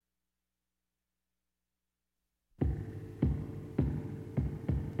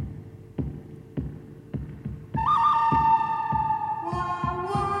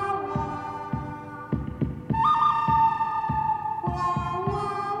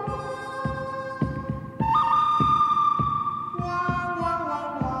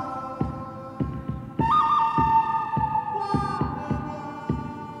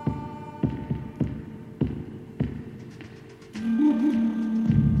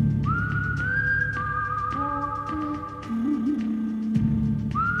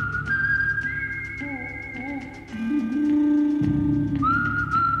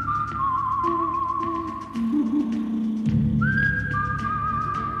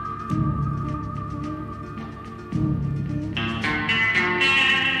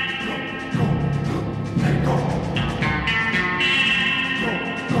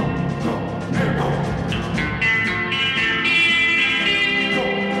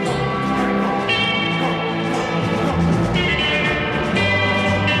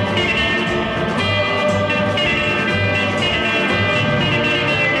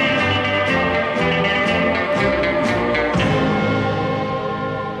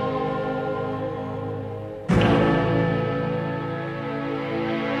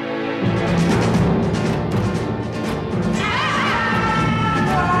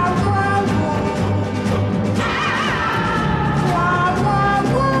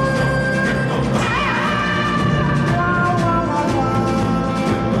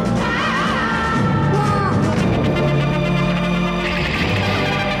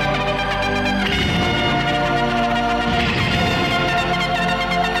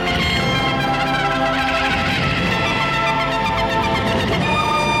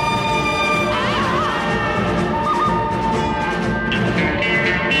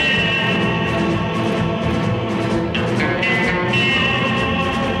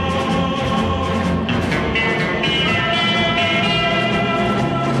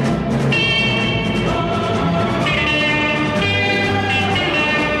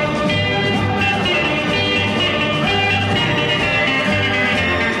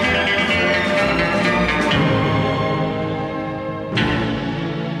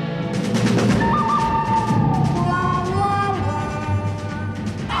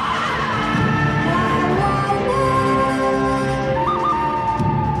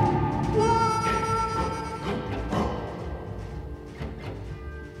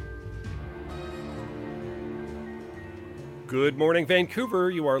Good morning, Vancouver.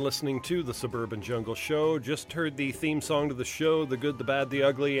 You are listening to the Suburban Jungle Show. Just heard the theme song to the show, The Good, the Bad, the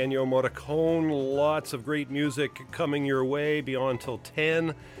Ugly, Ennio Morricone. Lots of great music coming your way beyond till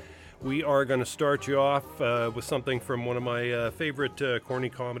 10. We are going to start you off with something from one of my favorite corny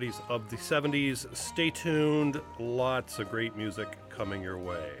comedies of the 70s. Stay tuned. Lots of great music coming your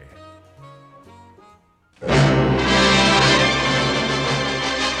way.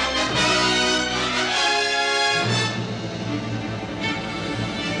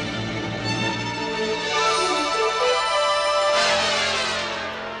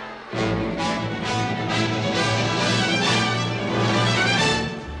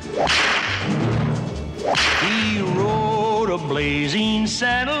 Blazing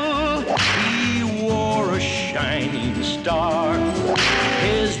saddle, he wore a shining star.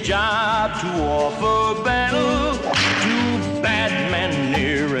 His job to offer battle to bad men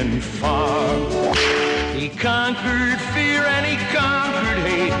near and far. He conquered fear and he conquered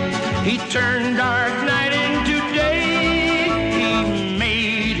hate. He turned dark night into day. He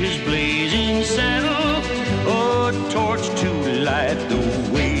made his blazing saddle a torch to light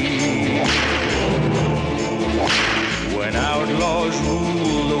the way. When outlaws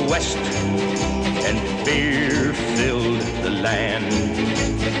ruled the West and fear filled the land,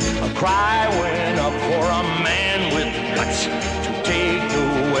 a cry went up for a man with guts to take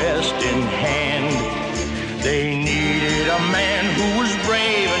the West in hand. They needed a man who was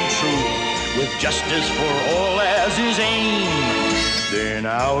brave and true, with justice for all as his aim. Then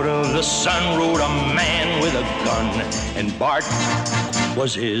out of the sun rode a man with a gun, and Bart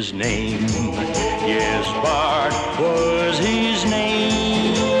was his name. Yes, Bart was his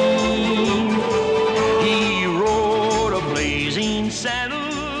name. He rode a blazing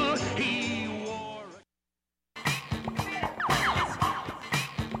saddle. He wore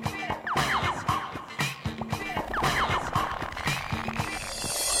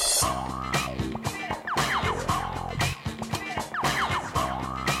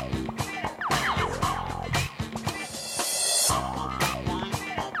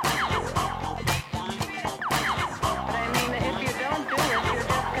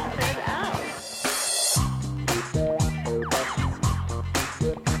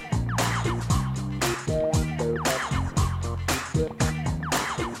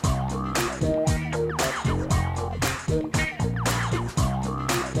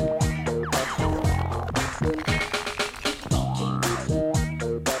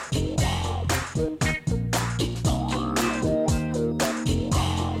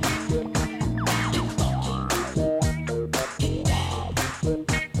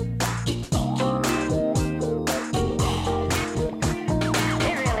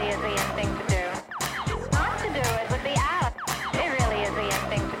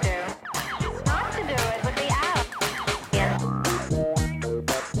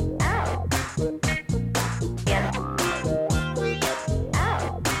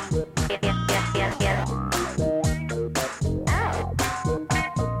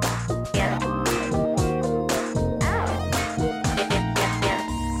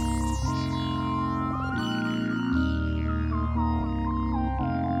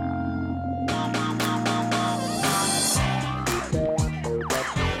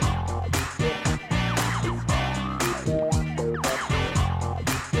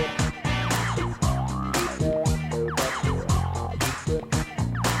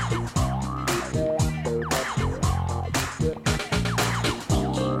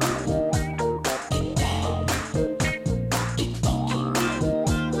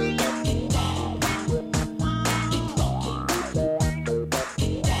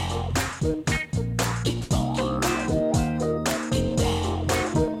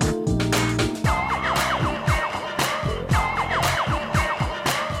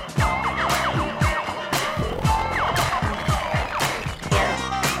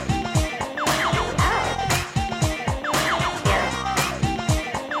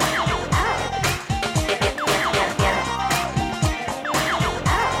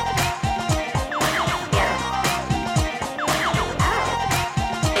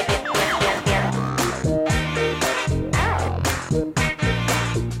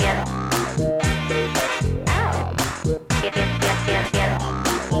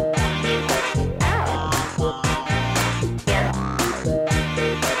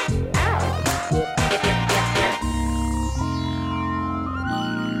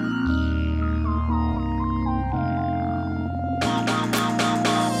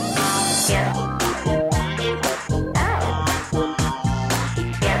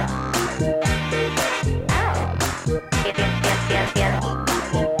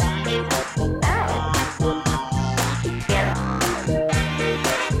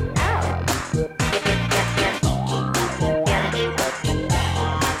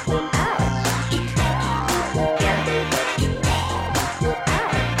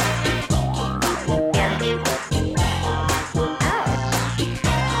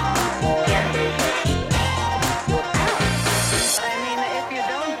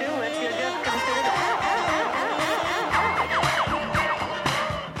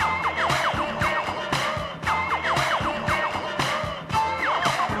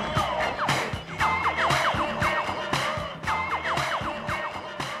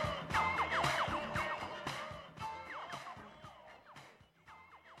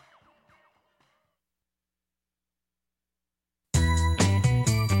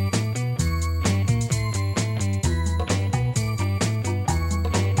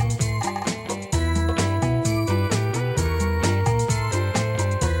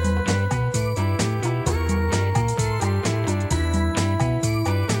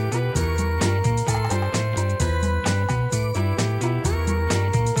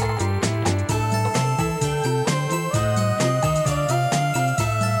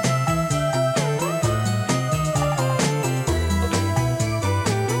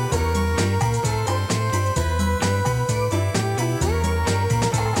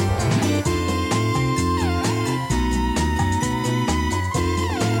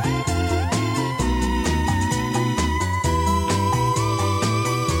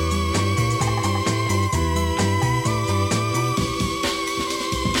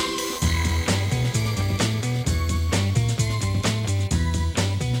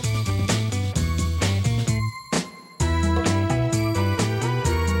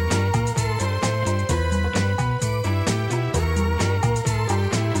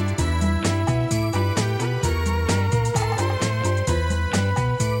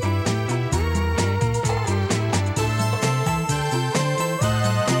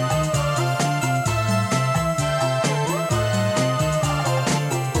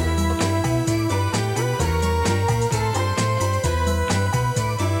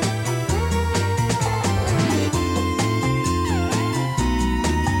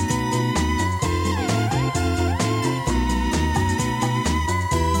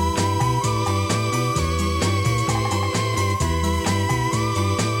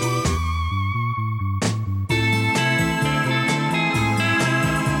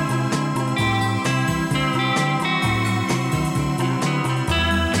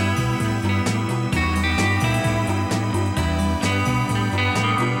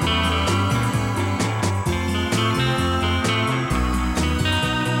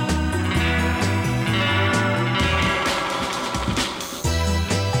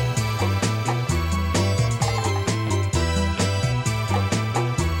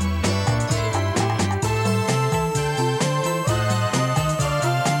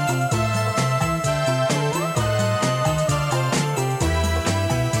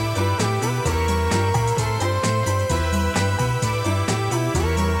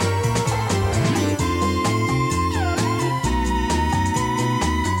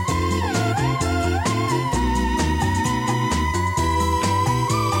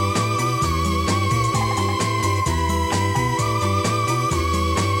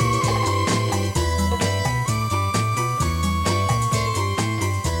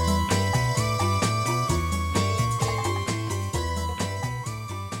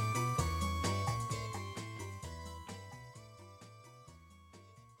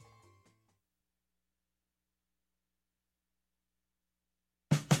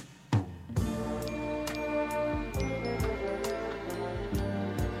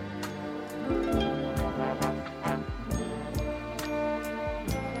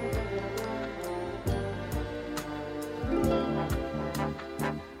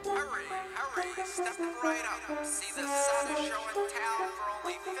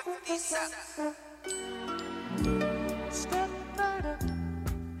Step right up,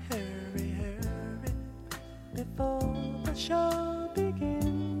 hurry, hurry, before the show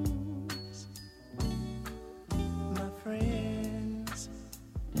begins. My friends,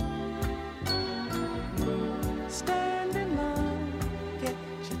 stand in line, get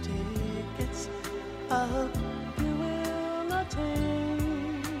your tickets. I hope you will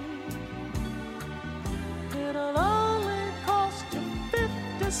attain. It'll only cost you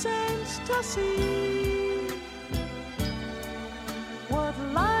 50 cents to see what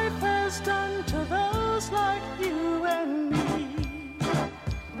life has done to those like you and me.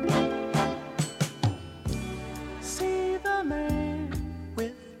 See the man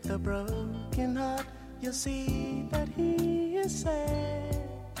with the broken heart, you'll see that he is sad.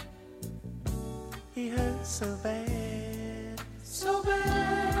 He hurts so bad, so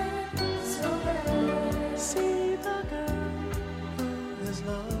bad, so bad. See the girl who has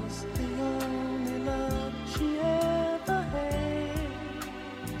lost the only love she ever had.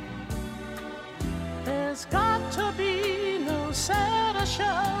 There's got to be no sadder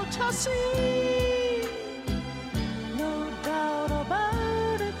show to see. No doubt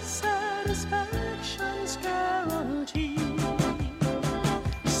about it, satisfaction's guaranteed.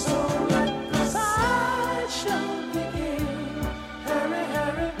 So let the sideshow begin. Hurry,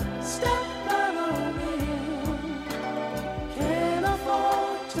 hurry, step right on in. Can't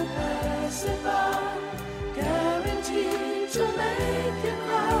afford to pass it by. Guaranteed to make you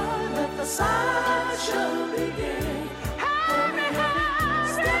cry. Let the sideshow begin. Hurry, hurry,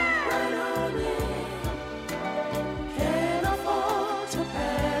 step right on in. Can't afford to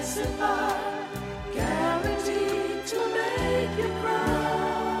pass it by. Guaranteed to make you cry.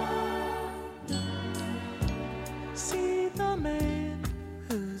 See the man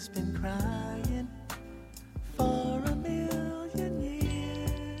who's been crying for a million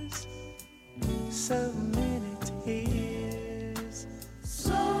years. So many tears,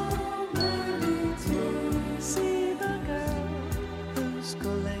 so many tears. See the girl who's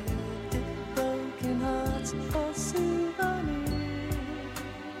collected broken hearts for souvenirs.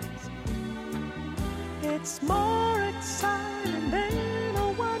 It's more exciting than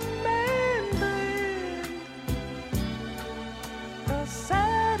a one-man band. The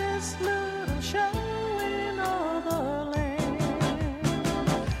saddest little show in all the land.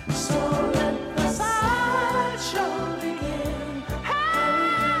 So let the sideshow begin.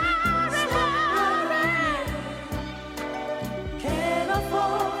 Hurry, hurry, can't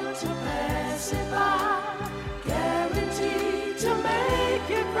afford to pass it by. Guaranteed to make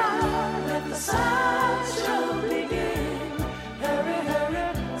you cry. Let the sideshow begin. Hurry, hurry,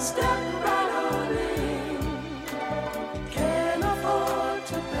 step right on in. Can't afford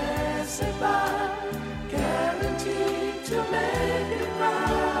to pass it by. Guaranteed to make you cry.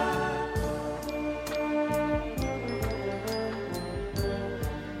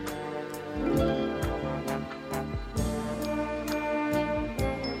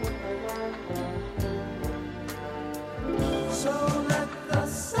 So let the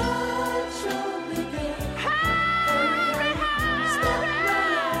sideshow begin.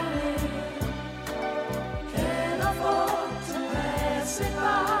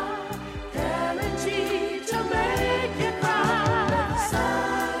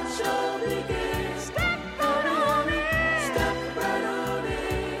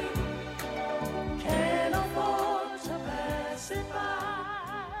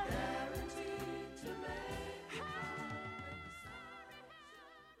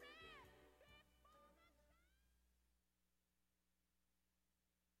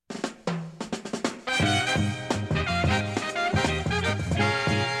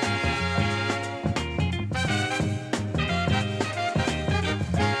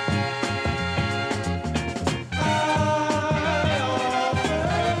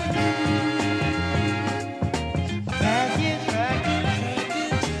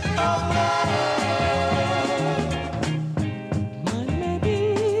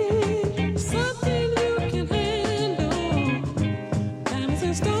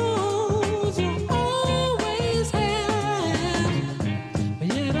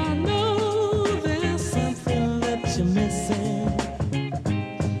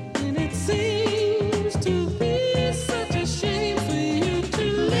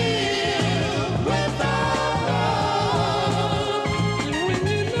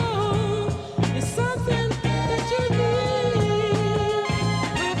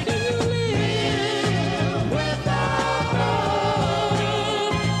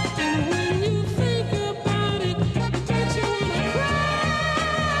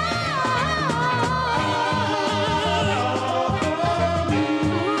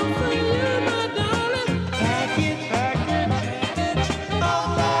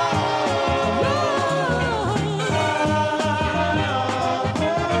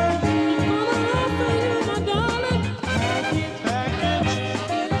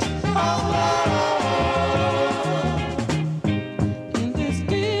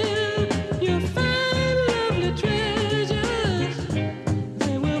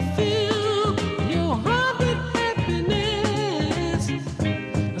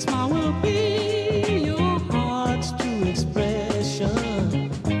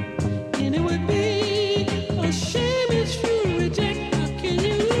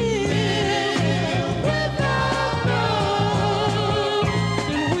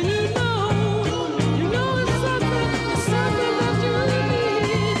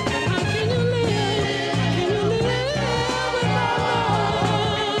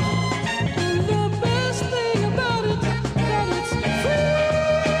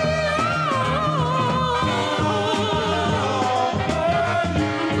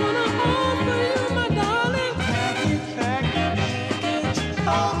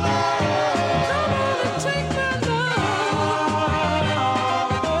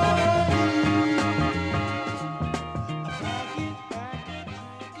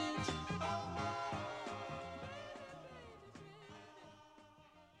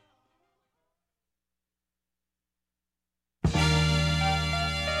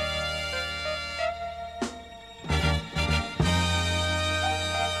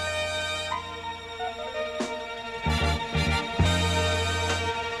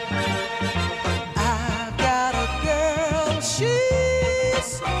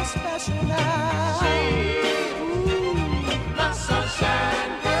 so special now. Ooh, my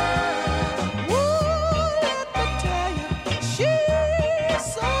sunshine girl. Ooh, let me tell you, she's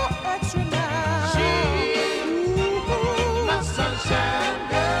so extra now. Ooh, my sunshine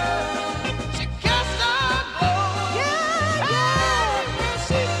girl. She can't stop going. Yeah, yeah.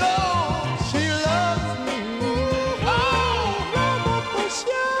 She goes. She loves me. Oh, love for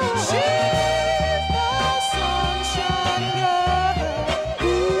sure. She's my sunshine girl.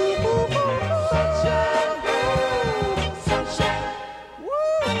 Ooh, sunshine.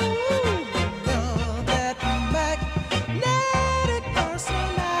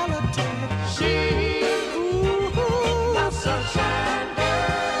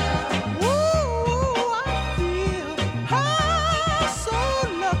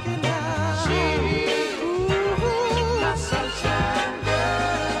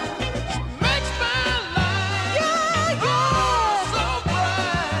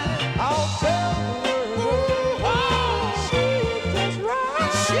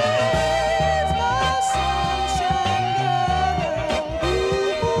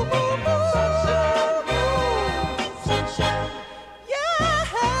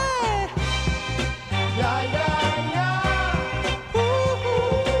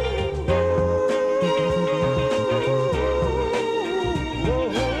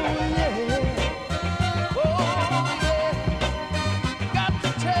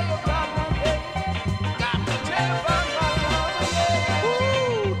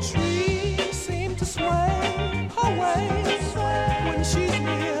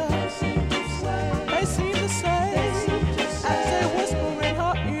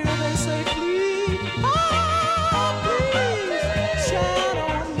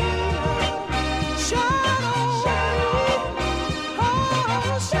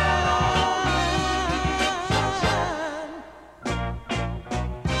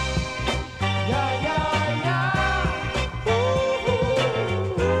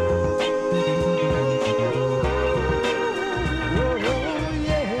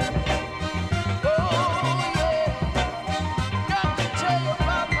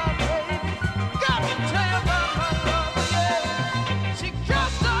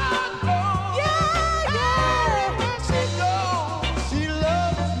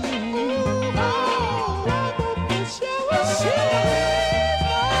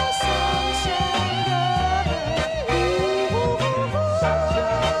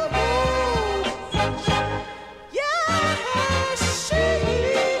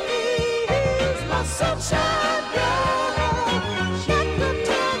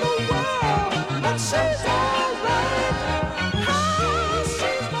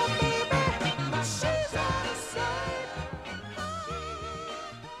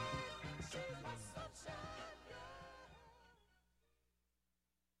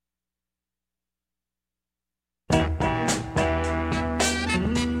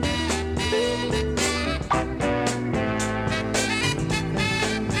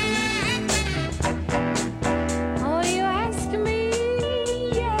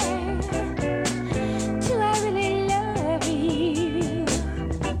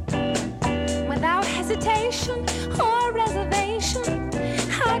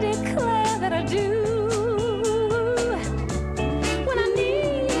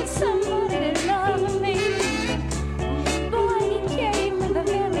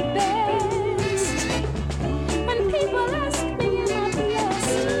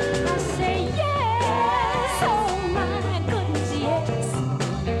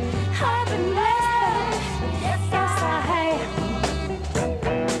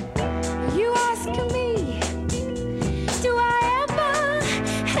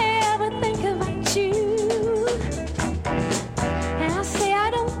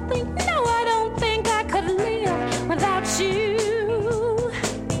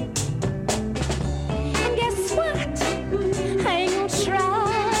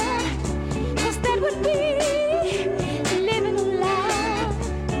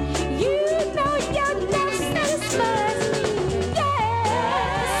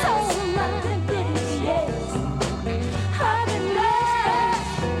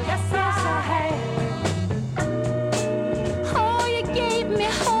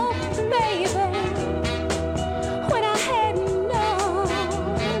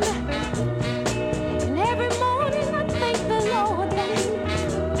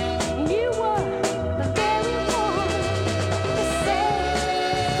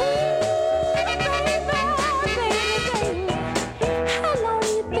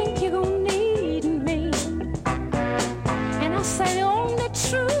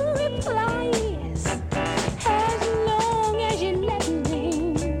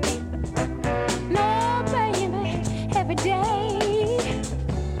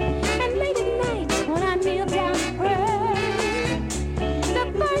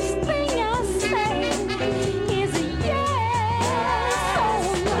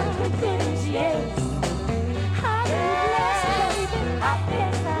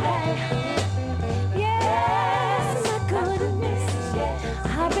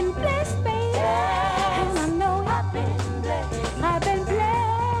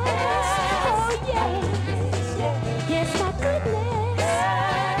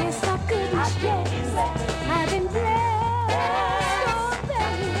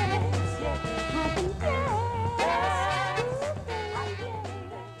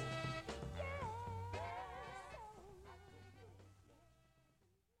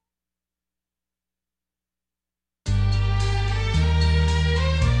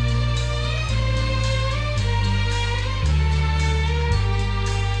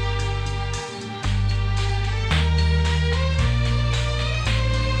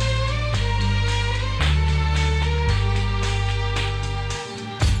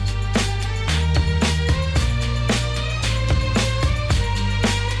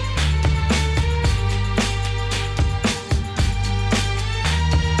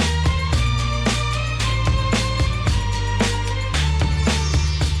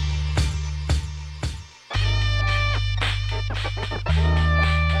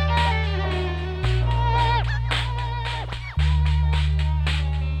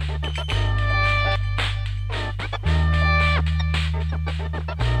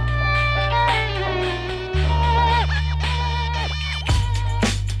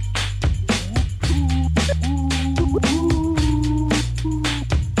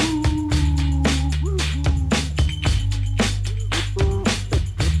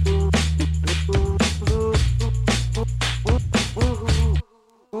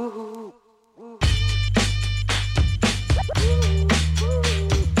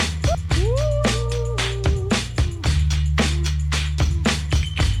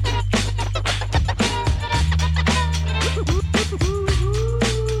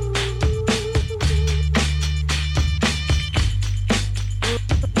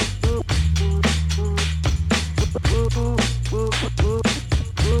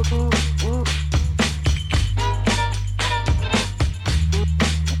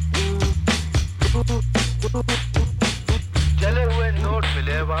 चले हुए note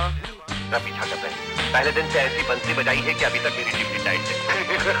मिले वहाँ मैं पीछा करता है पहले दिन से ऐसी बंसी बजाई है कि अभी तक मेरी ड्यूटी टाइट है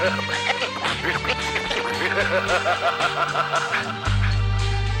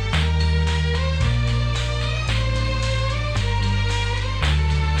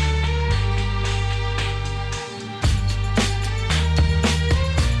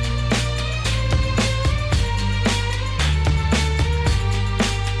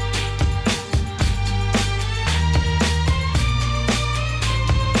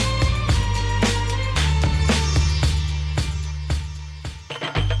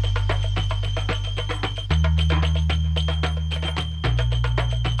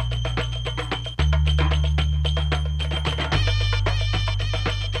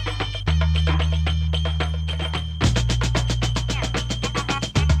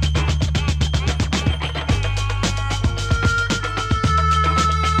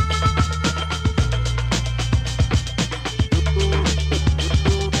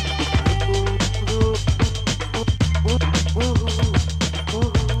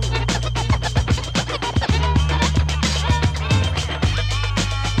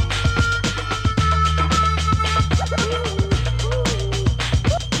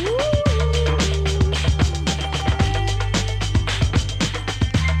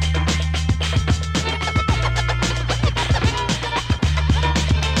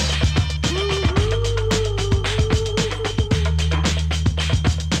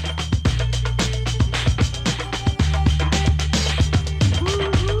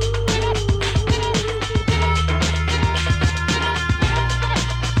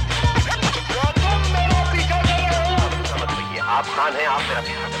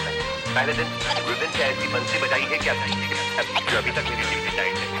पहले दिन से ऐसी बंसी बजाई है क्या जो अभी तक मेरी ड्यूटी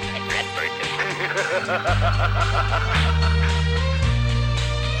टाइट है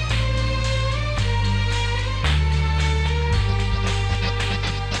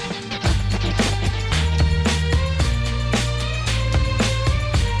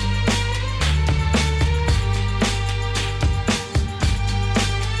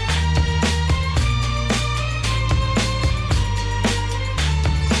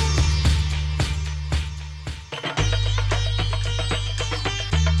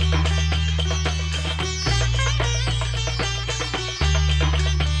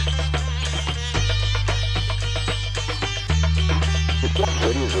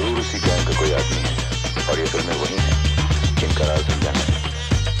जरूर उसी गैंग का कोई आदमी है और ये फिल्में वही हैं जिनका राज समझाना है।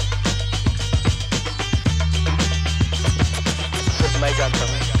 सिर्फ मैं जानता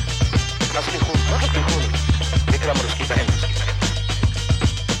हूँ असली खून विक्रम और उसकी बहन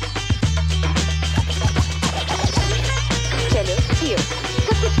चलो पियो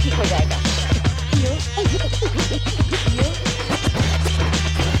सब कुछ ठीक हो जाएगा पियो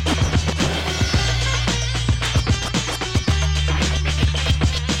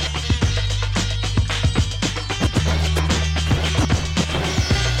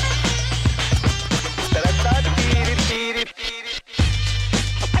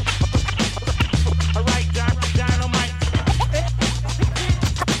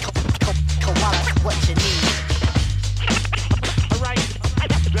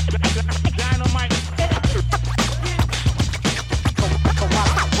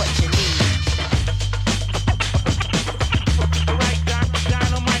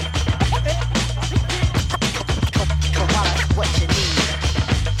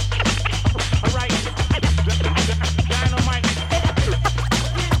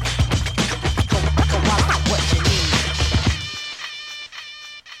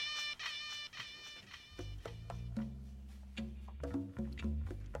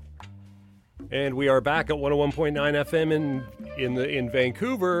And we are back at 101.9 FM in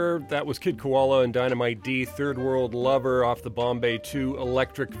Vancouver. That was Kid Koala and Dynamite D, Third World Lover off the Bombay 2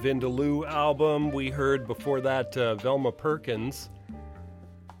 Electric Vindaloo album. We heard before that Velma Perkins.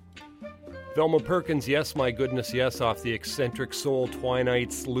 Velma Perkins, Yes, My Goodness, Yes, off the Eccentric Soul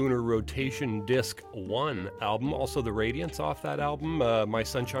Twinights Lunar Rotation Disc 1 album. Also the Radiance off that album. My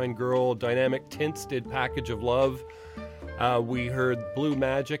Sunshine Girl, Dynamic Tints did Package of Love. We heard Blue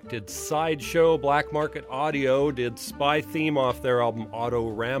Magic did Sideshow. Black Market Audio did Spy Theme off their album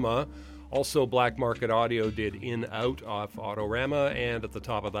Autorama. Also Black Market Audio did In Out off Autorama. And at the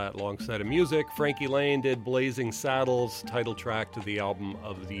top of that long set of music, Frankie Lane did Blazing Saddles, title track to the album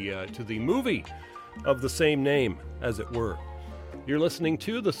of to the movie of the same name, as it were. You're listening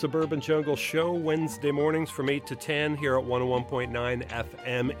to the Suburban Jungle Show Wednesday mornings from 8 to 10 here at 101.9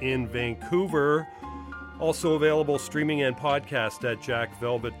 FM in Vancouver. Also available streaming and podcast at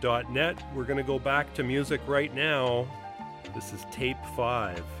jackvelvet.net. We're going to go back to music right now. This is Tape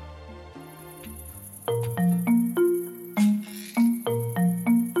 5.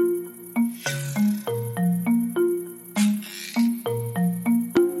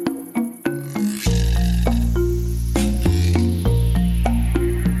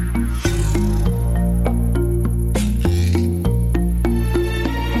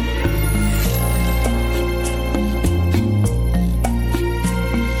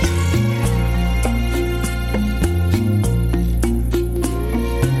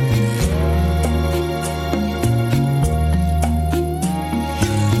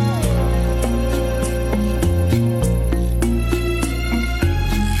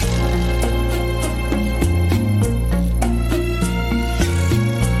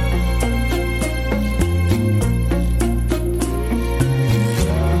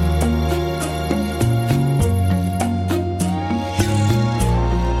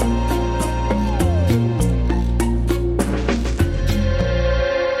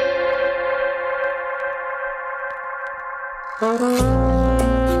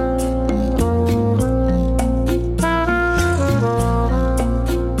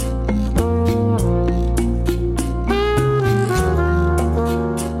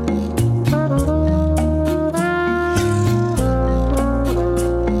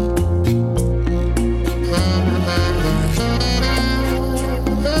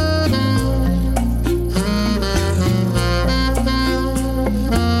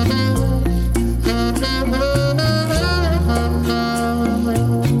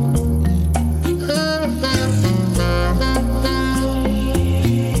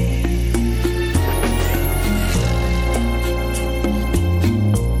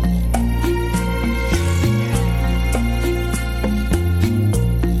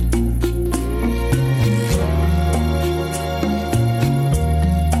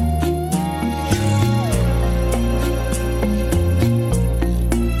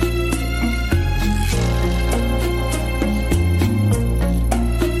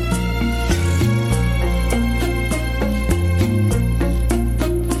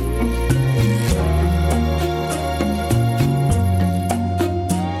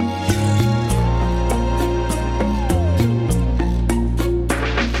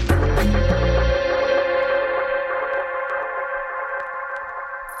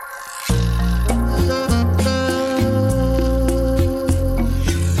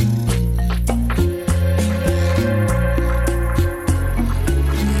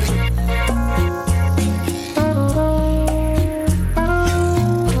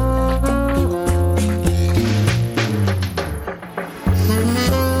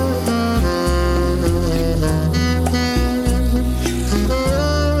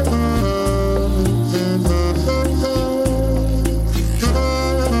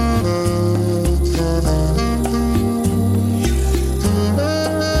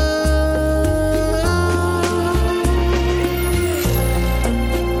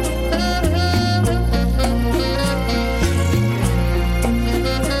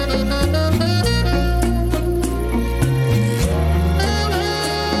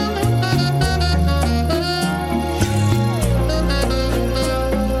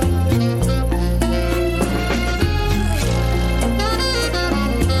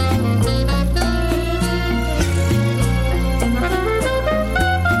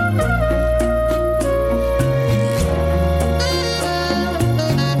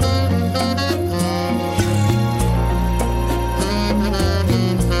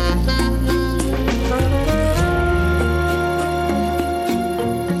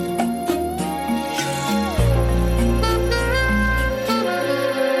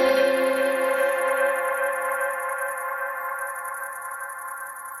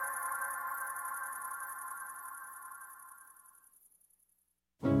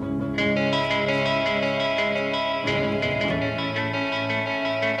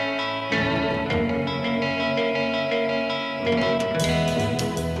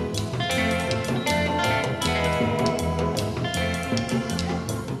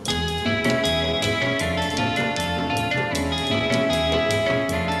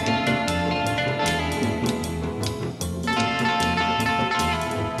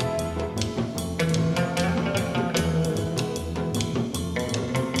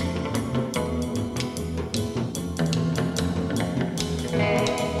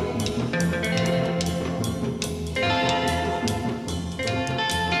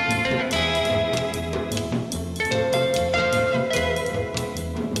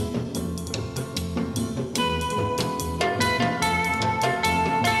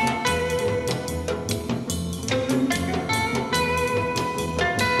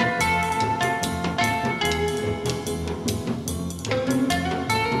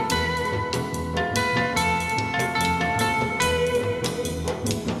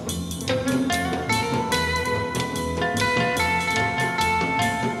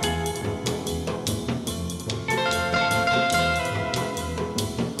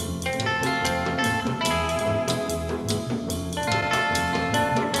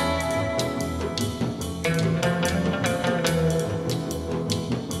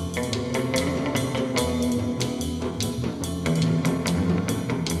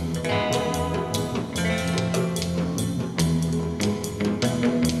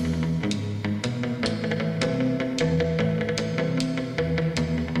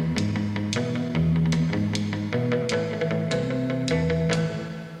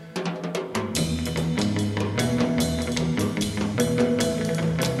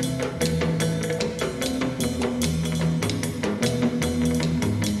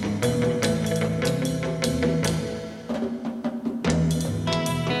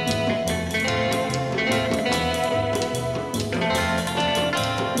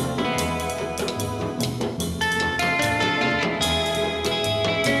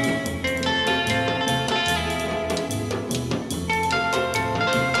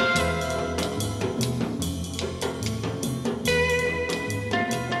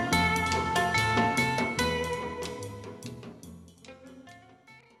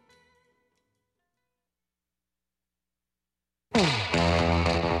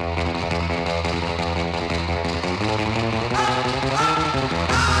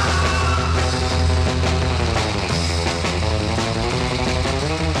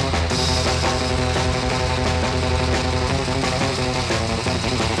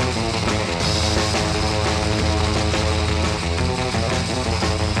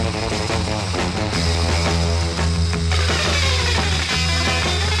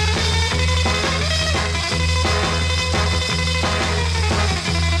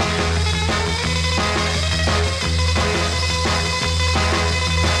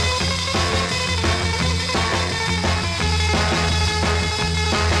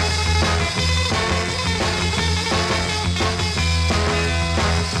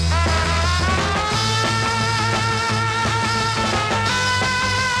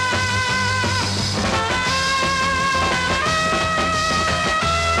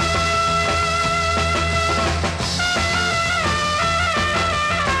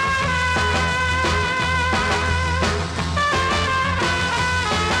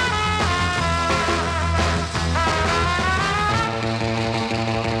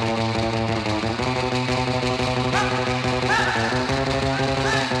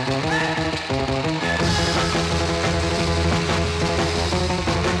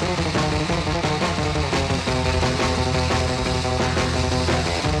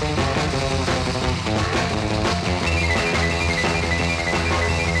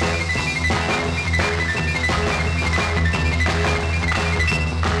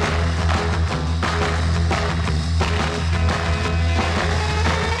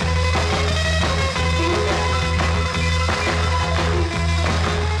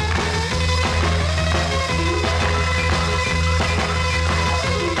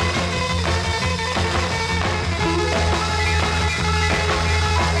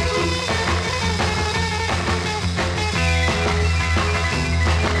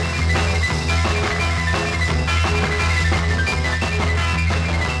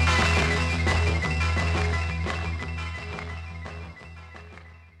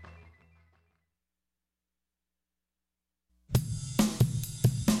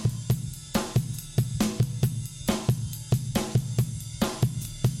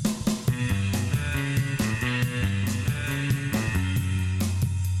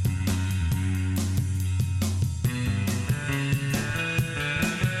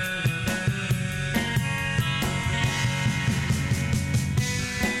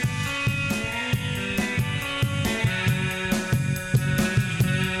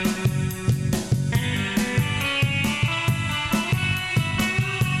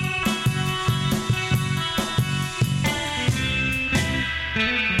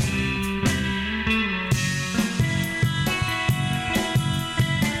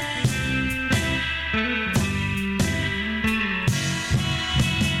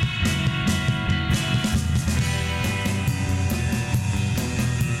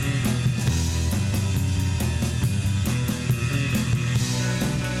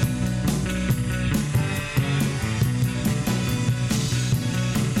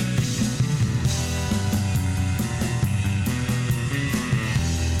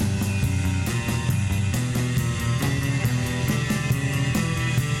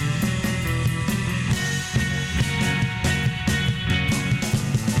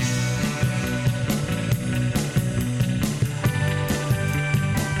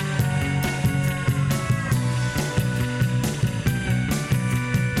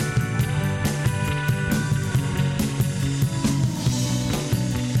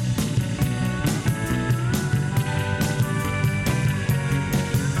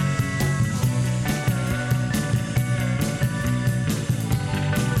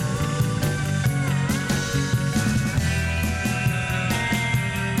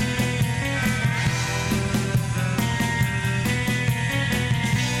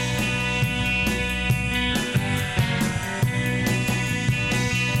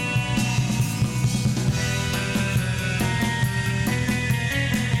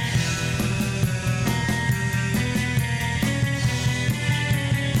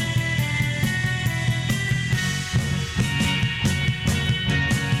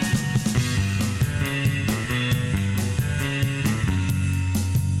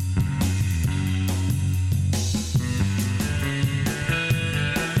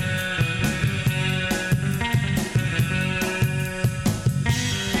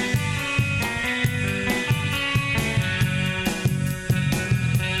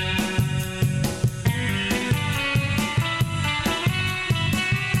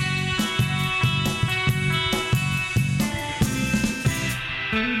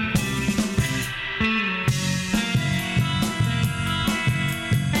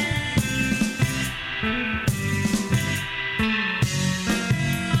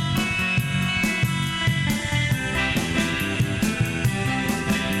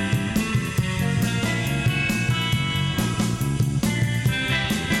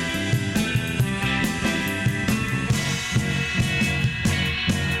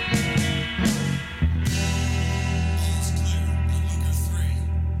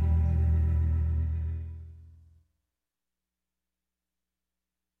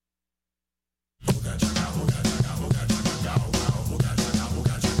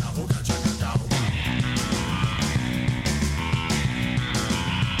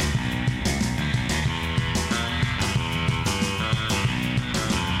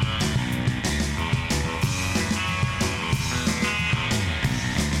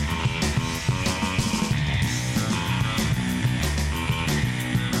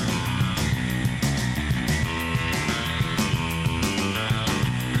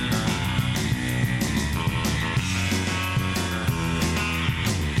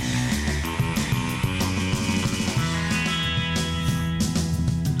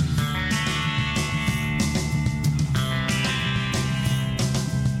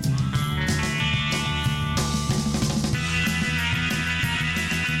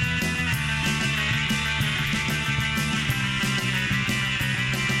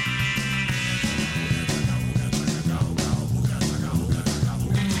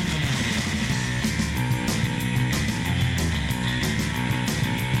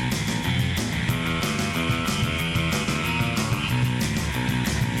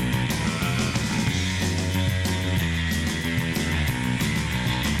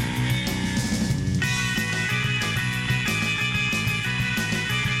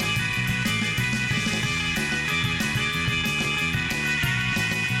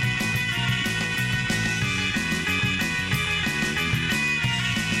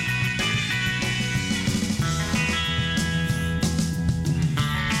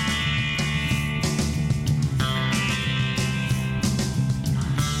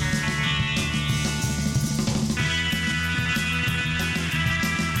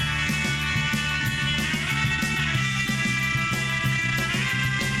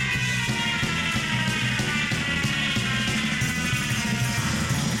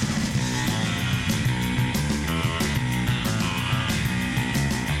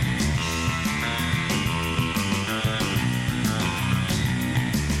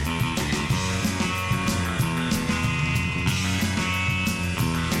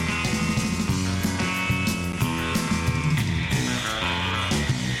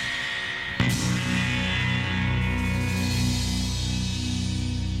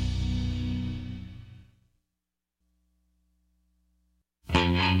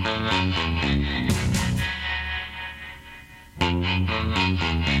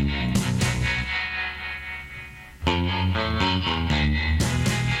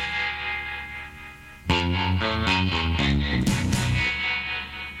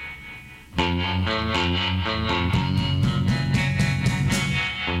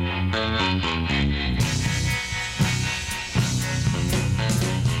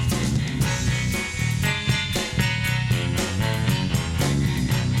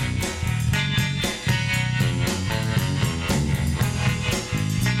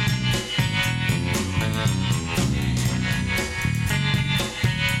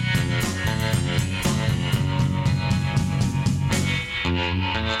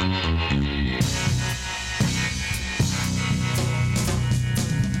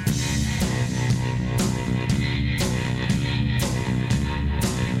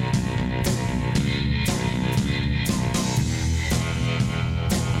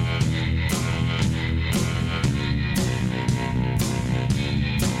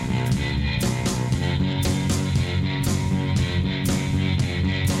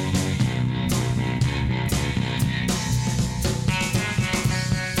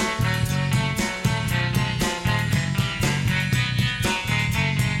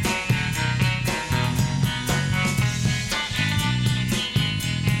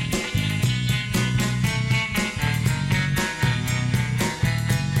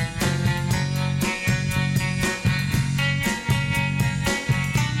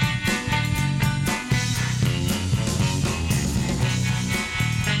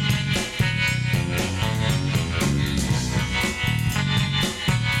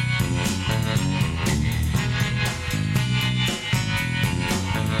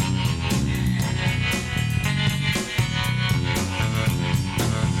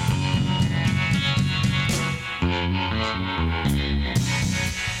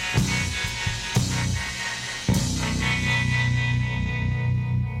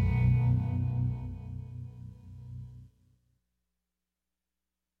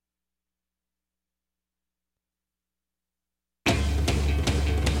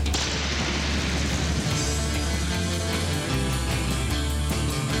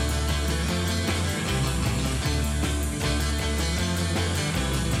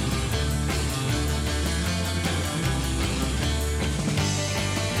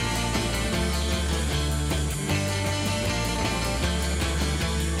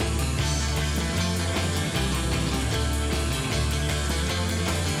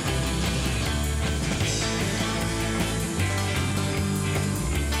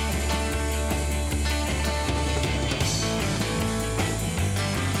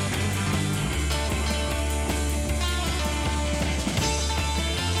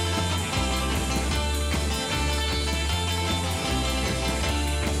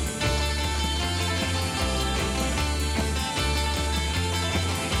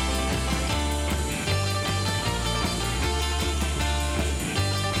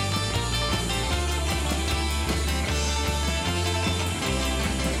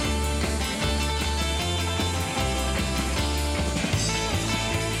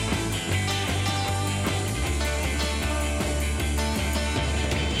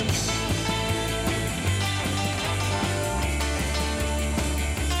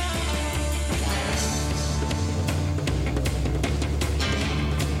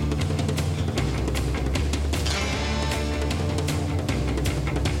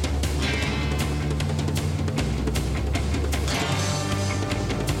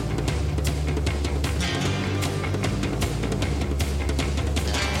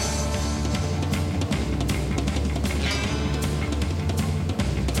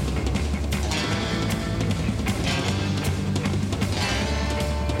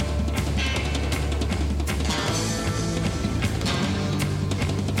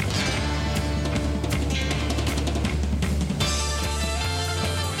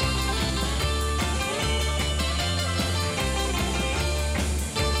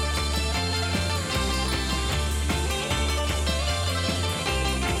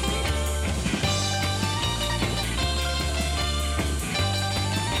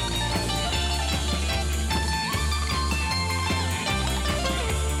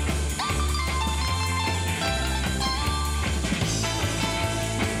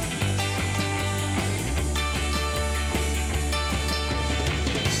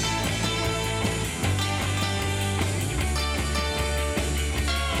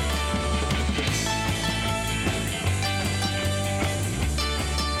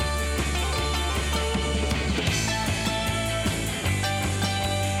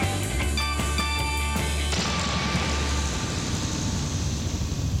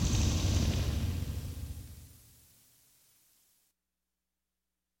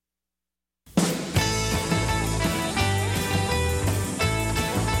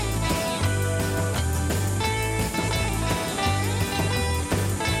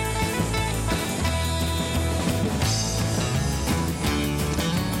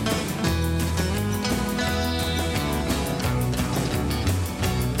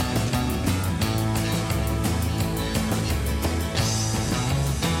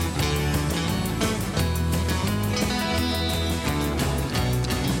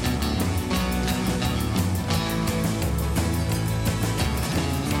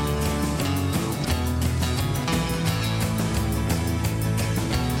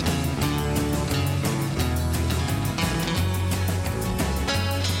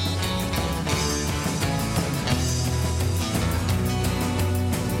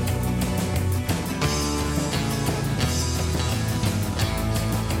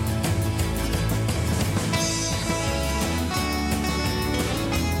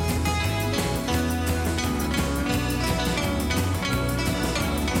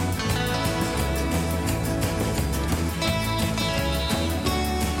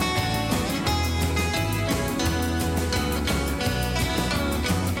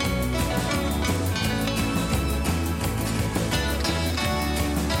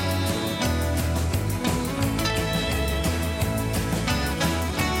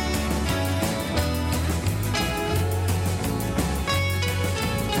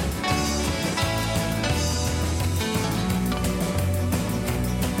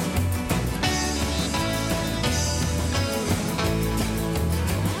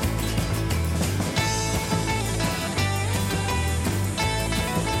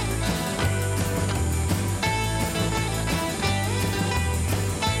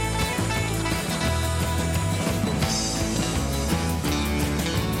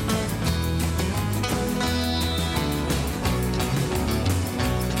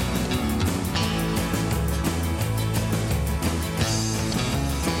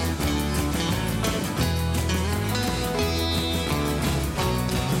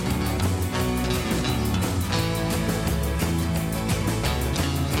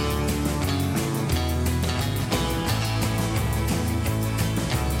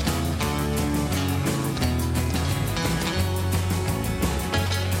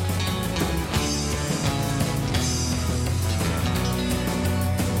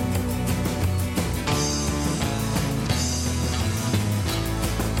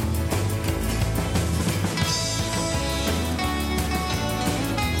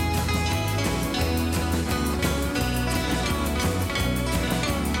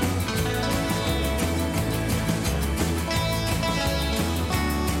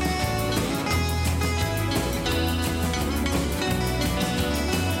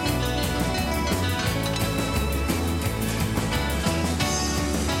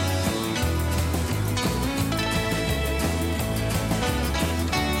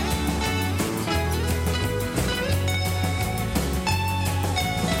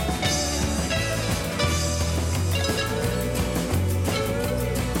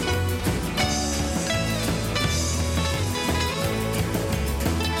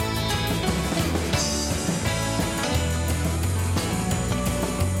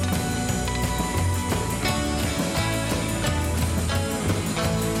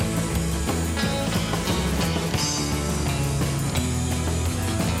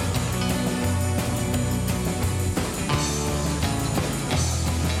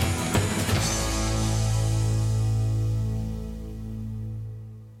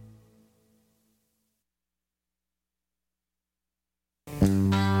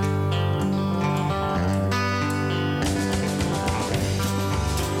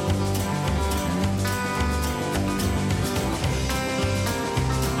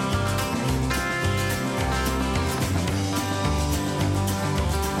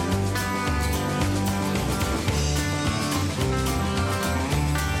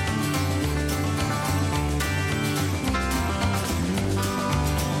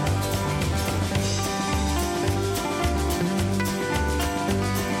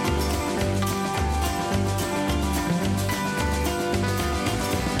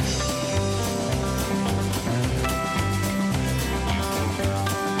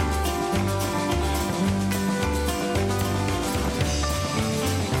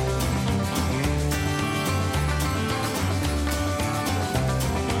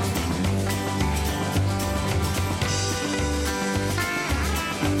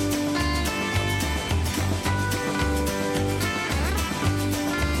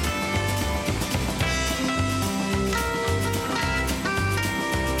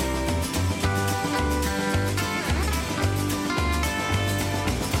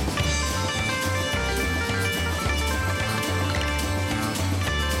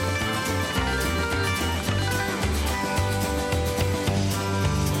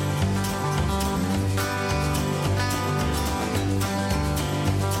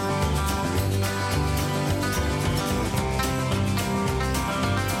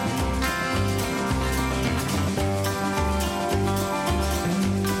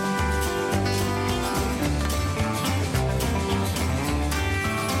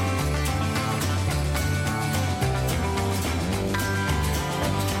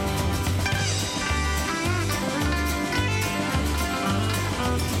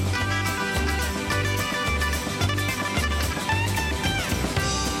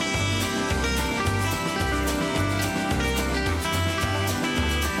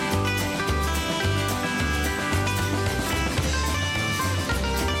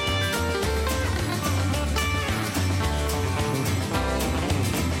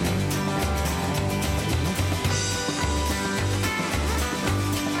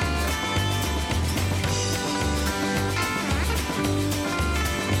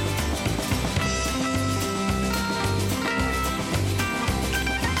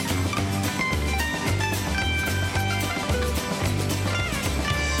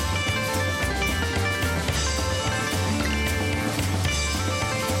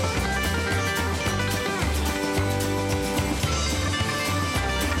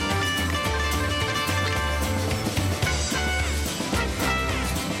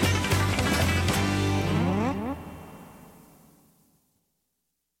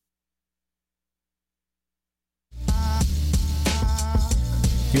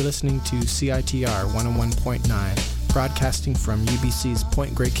 You're listening to CITR 101.9, broadcasting from UBC's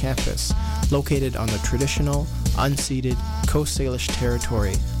Point Grey campus, located on the traditional, unceded Coast Salish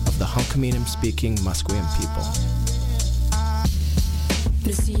territory of the Hunkaminam-speaking Musqueam people.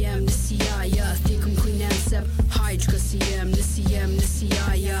 Nisiyam nisiyaya thikum queenansep hydra siyam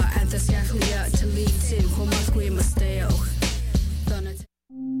nisiyaya anthascaclia talitin homasque masteo.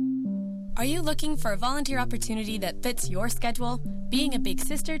 Are you looking for a volunteer opportunity that fits your schedule? Being a big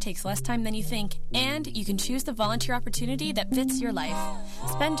sister takes less time than you think, and you can choose the volunteer opportunity that fits your life.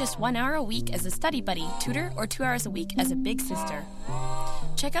 Spend just 1 hour a week as a study buddy, tutor, or 2 hours a week as a big sister.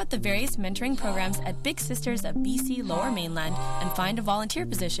 Check out the various mentoring programs at Big Sisters of BC Lower Mainland and find a volunteer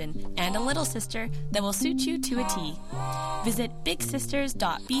position and a little sister that will suit you to a T. Visit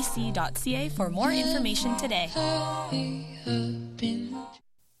bigsisters.bc.ca for more information today.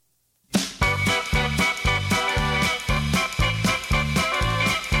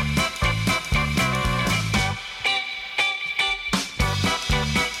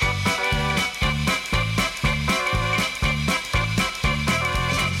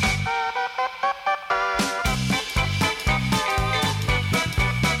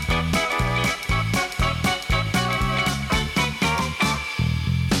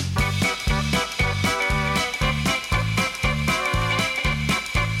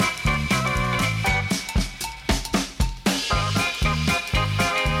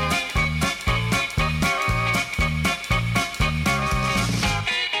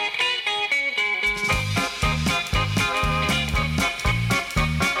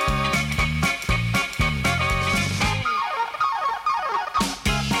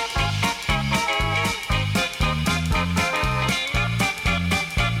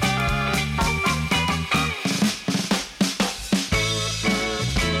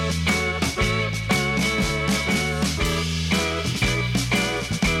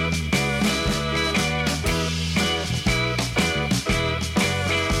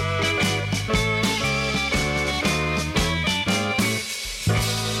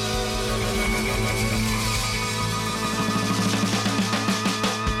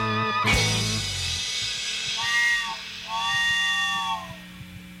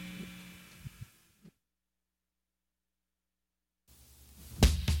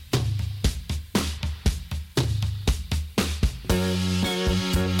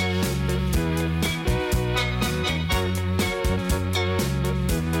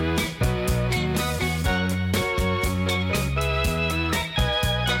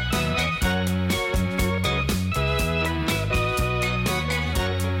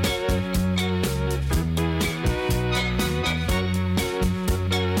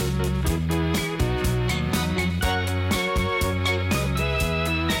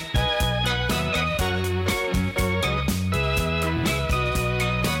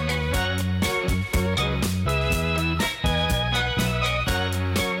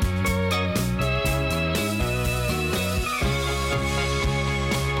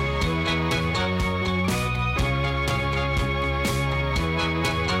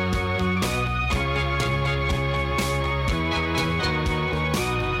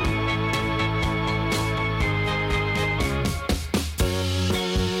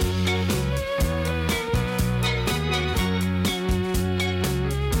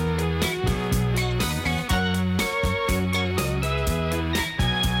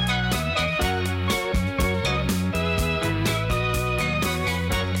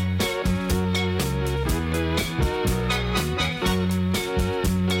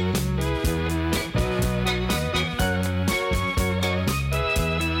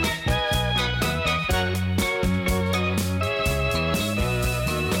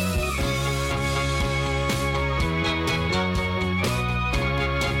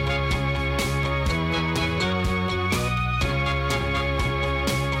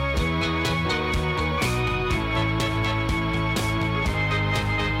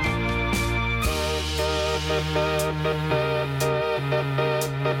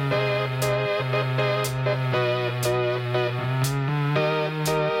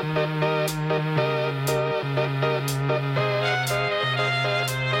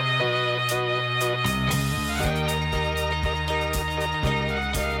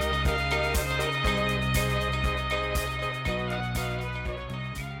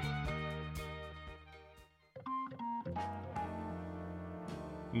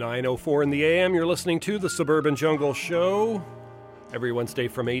 .904 in the AM, you're listening to the Suburban Jungle Show. Every Wednesday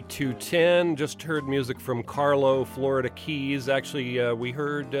from 8 to 10. Just heard music from Carlo, Florida Keys. Actually, we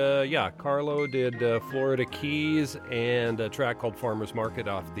heard, Carlo did Florida Keys and a track called Farmer's Market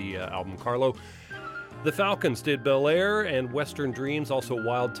off the album Carlo. The Falcons did Bel Air and Western Dreams, also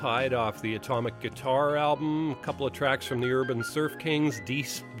Wild Tide off the Atomic Guitar album. A couple of tracks from the Urban Surf Kings,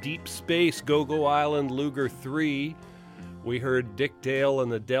 Deep Space, Go-Go Island, Luger 3. We heard Dick Dale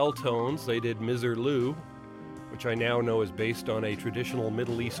and the Deltones. They did Miserlou, which I now know is based on a traditional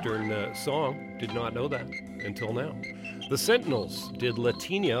Middle Eastern song. Did not know that until now. The Sentinels did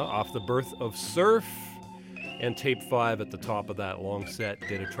Latinia off the Birth of Surf. And Tape 5 at the top of that long set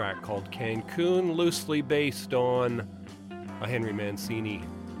did a track called Cancun, loosely based on a Henry Mancini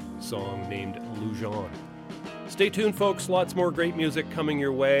song named Lujan. Stay tuned, folks. Lots more great music coming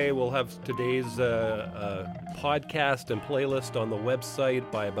your way. We'll have today's podcast and playlist on the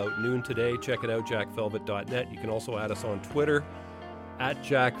website by about noon today. Check it out, jackvelvet.net. You can also add us on Twitter, at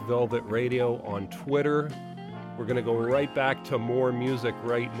Jack Velvet Radio on Twitter. We're going to go right back to more music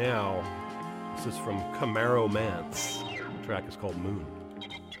right now. This is from Camaro Mance. The track is called Moon.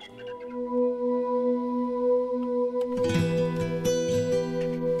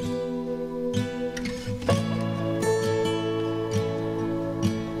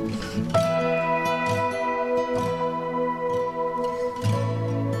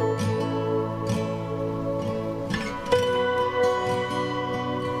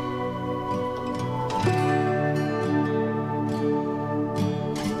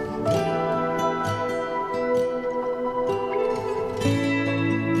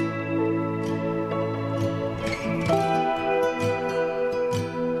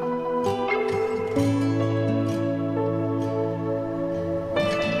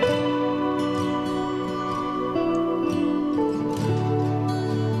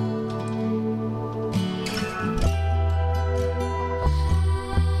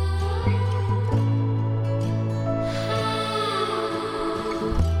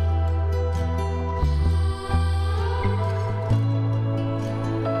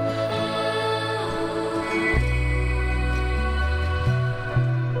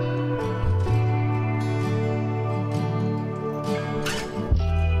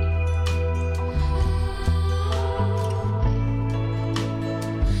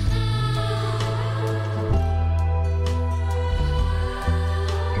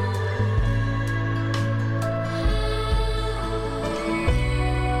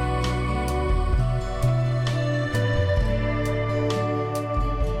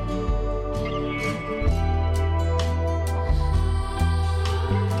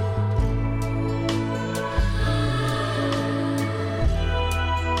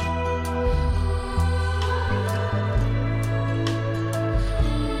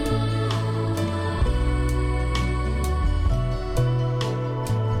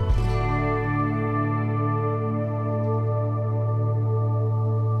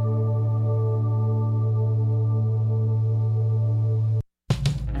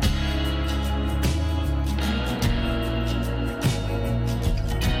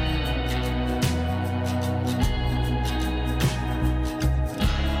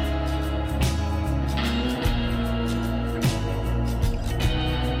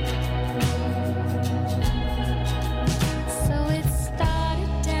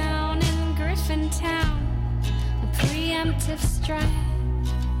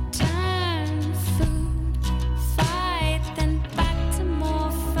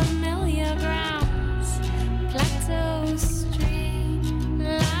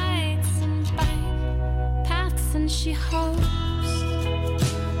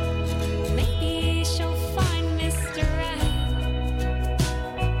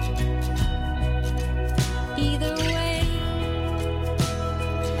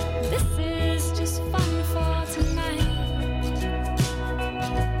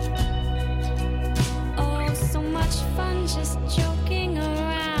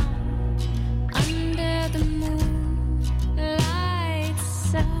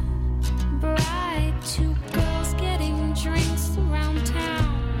 Two girls getting drinks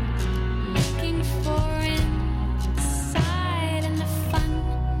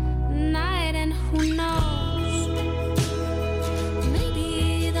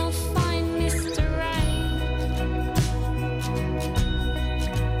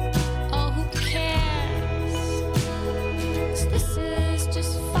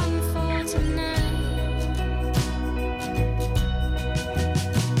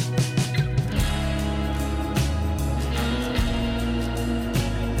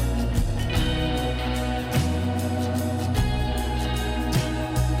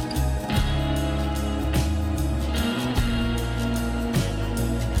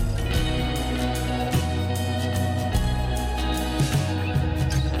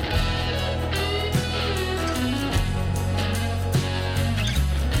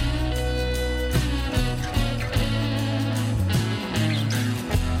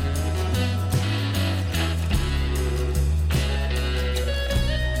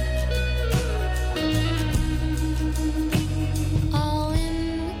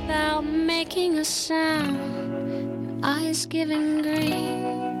giving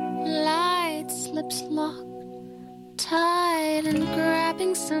green. Lights, lips locked tight and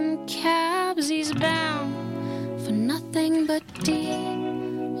grabbing some cabs. He's bound for nothing but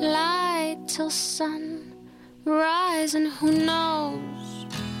delight till sunrise. And who knows,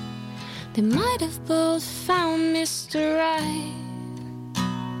 they might have both found Mr. Right.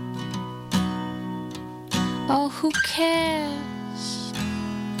 Oh, who cares?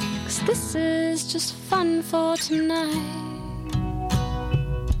 'Cause this is just fun for tonight.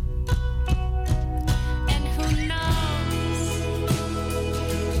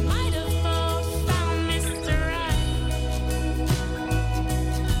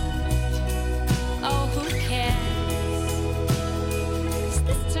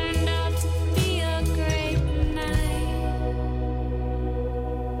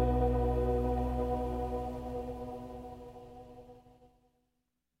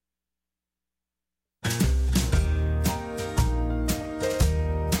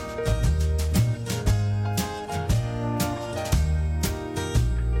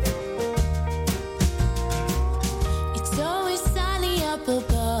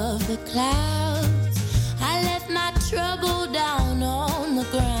 Clouds, I left my trouble down on the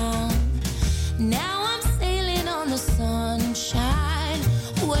ground. Now I'm sailing on the sunshine,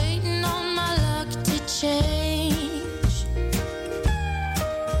 waiting on my luck to change.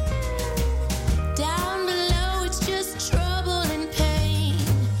 Down below it's just trouble and pain.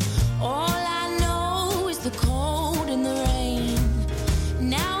 All I know is the cold and the rain.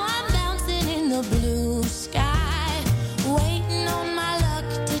 Now I'm bouncing in the blue sky, waiting on my luck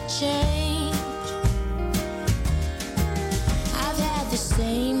to change. I've had the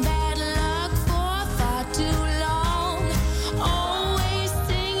same bad luck for far too long, always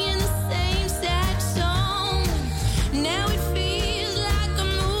singing the same sad song. Now it feels like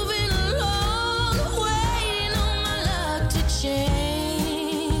I'm moving along, waiting on my luck to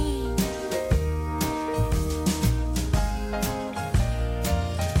change.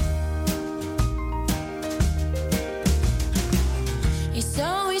 It's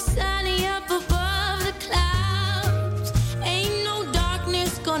always sunny up above the clouds. Ain't no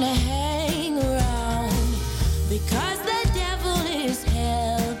darkness gonna hang around, because the devil is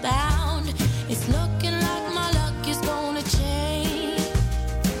hellbound. It's looking like my luck is gonna change.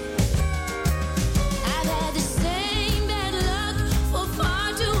 I've had the same bad luck for far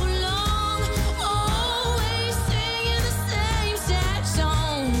too long, always singing the same sad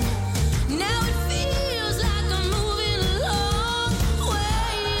song. Now it feels like I'm moving along,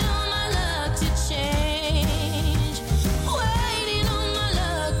 waiting on my luck to change. Waiting on my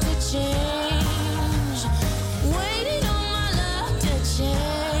luck to change. Waiting on my luck to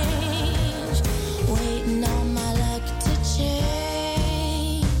change. Waiting on my luck to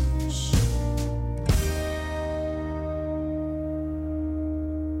change.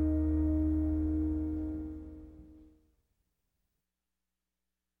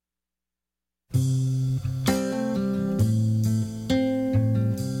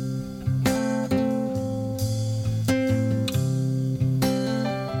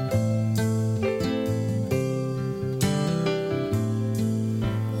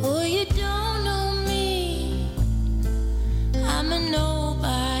 Oh, you don't know me, I'm a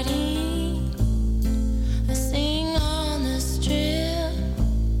nobody. I sing on the strip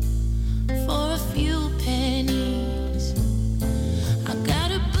for a few pennies. I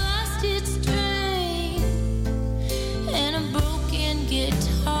got a busted string and a broken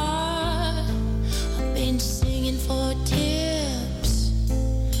guitar. I've been singing for tips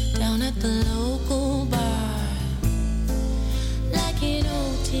down at the local bar, like an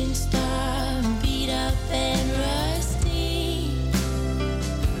old tin star, beat up and rusty,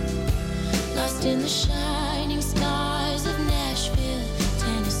 lost in the shining stars of Nashville,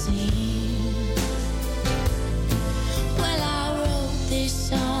 Tennessee. Well, I wrote this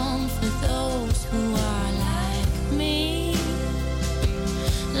song for those who are like me,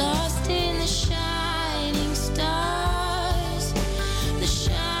 lost in the shining stars, the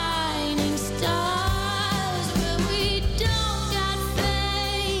shining stars.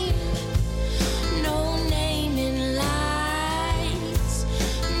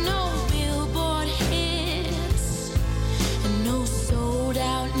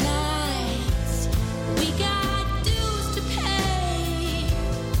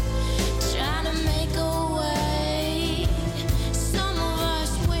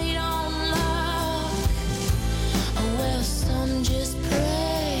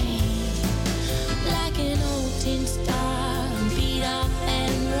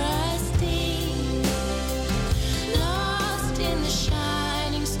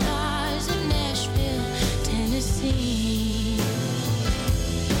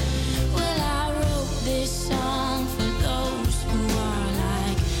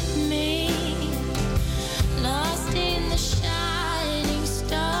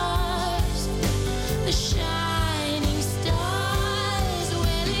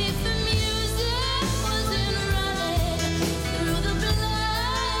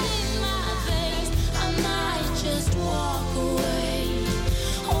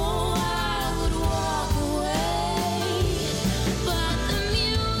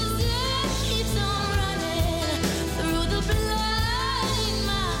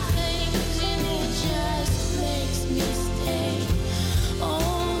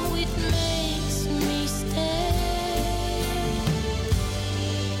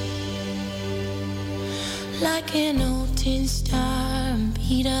 like an old tin star,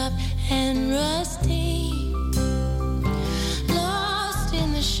 beat up and rusty, lost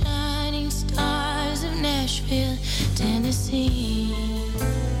in the shining stars of Nashville, Tennessee.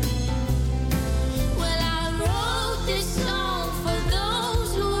 Well, I wrote this song for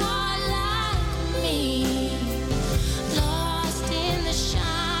those who are like me, lost in the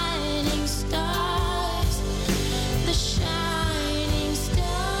shining stars, the shining stars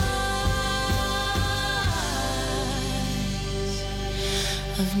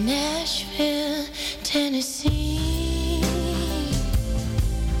of Nashville, Tennessee.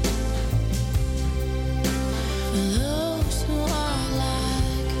 For those who are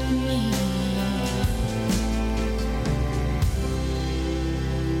like me.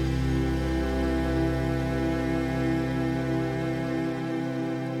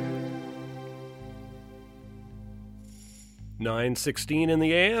 "9:16 in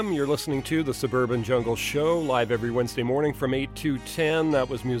the AM. You're listening to the Suburban Jungle Show, live every Wednesday morning from 8 to 10. That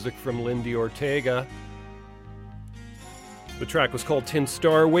was music from Lindy Ortega. The track was called Tin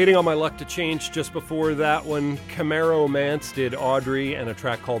Star. Waiting on My Luck to Change just before that one. Camaro Mance did Audrey and a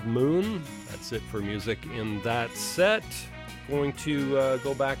track called Moon. That's it for music in that set. Going to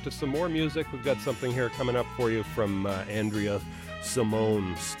go back to some more music. We've got something here coming up for you from Andrea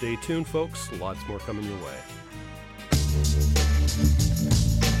Simone. Stay tuned, folks. Lots more coming your way.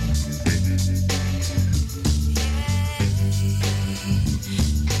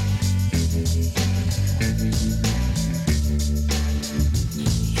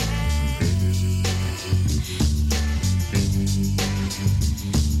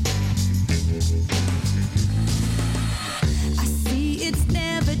 I see it's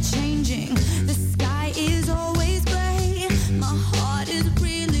never changing. The sky is always gray. My heart is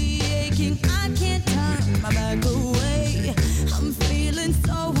really aching. I can't turn my back away. I'm feeling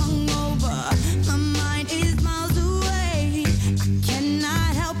so hungover. My mind is miles away. I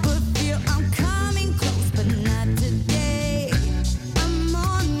cannot help but feel I'm coming close, but not today. I'm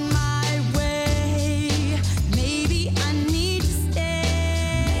on my way. Maybe I need to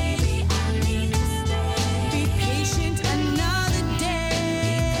stay. Maybe I need to stay. Be patient another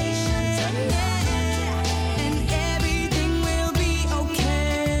day. And everything will be okay.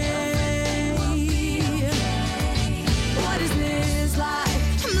 What is this like?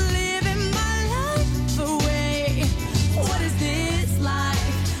 I'm living my life away. What is this like?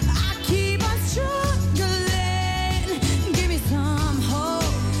 I keep on struggling. Give me some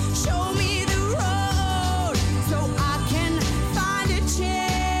hope. Show me the road so I can find a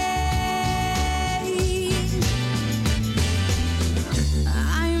change.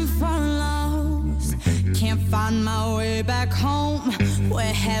 I'm far lost. Can't find my way back home.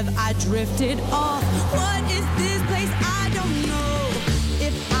 Where have I drifted off? What is this place? I don't know.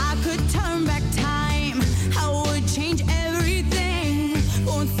 If I could turn back time, I would change everything.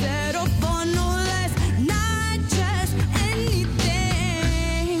 Won't settle for no less, not just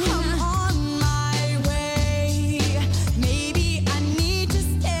anything. I'm on my way. Maybe I need to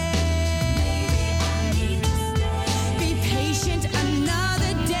stay. Be patient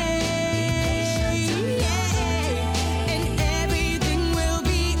another day. And everything will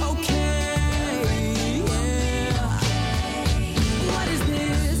be okay. What is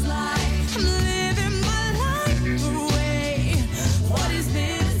this like? I'm living my life away. What is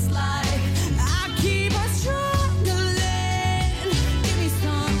this like? I keep on struggling. Give me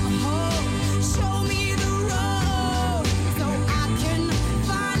some hope. Show me the road so I can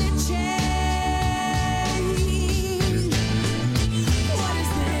find a change. What is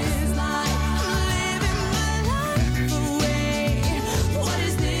this like? I'm living my life away. What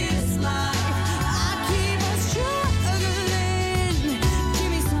is this like? I keep on struggling. Give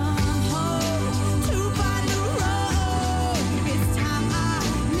me some hope to find the road. It's time I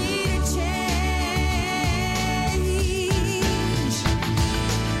need a change.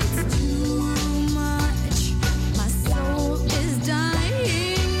 It's too much. My soul is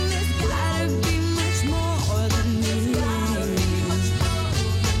dying. There's gotta be much more than me.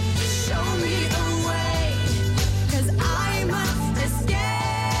 Show me a way, 'cause I must escape.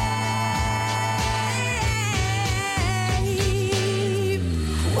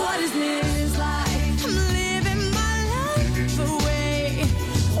 What is this like? I'm living my life away.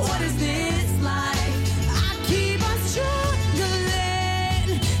 What is this like? I keep on struggling.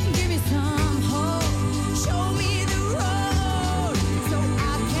 Give me some hope. Show me the road so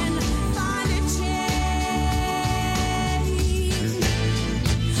I can find a change.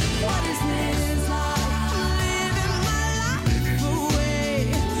 What is this like? I'm living my life away.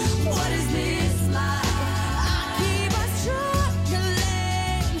 What is this like? I keep on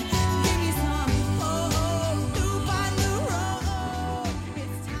struggling. Give me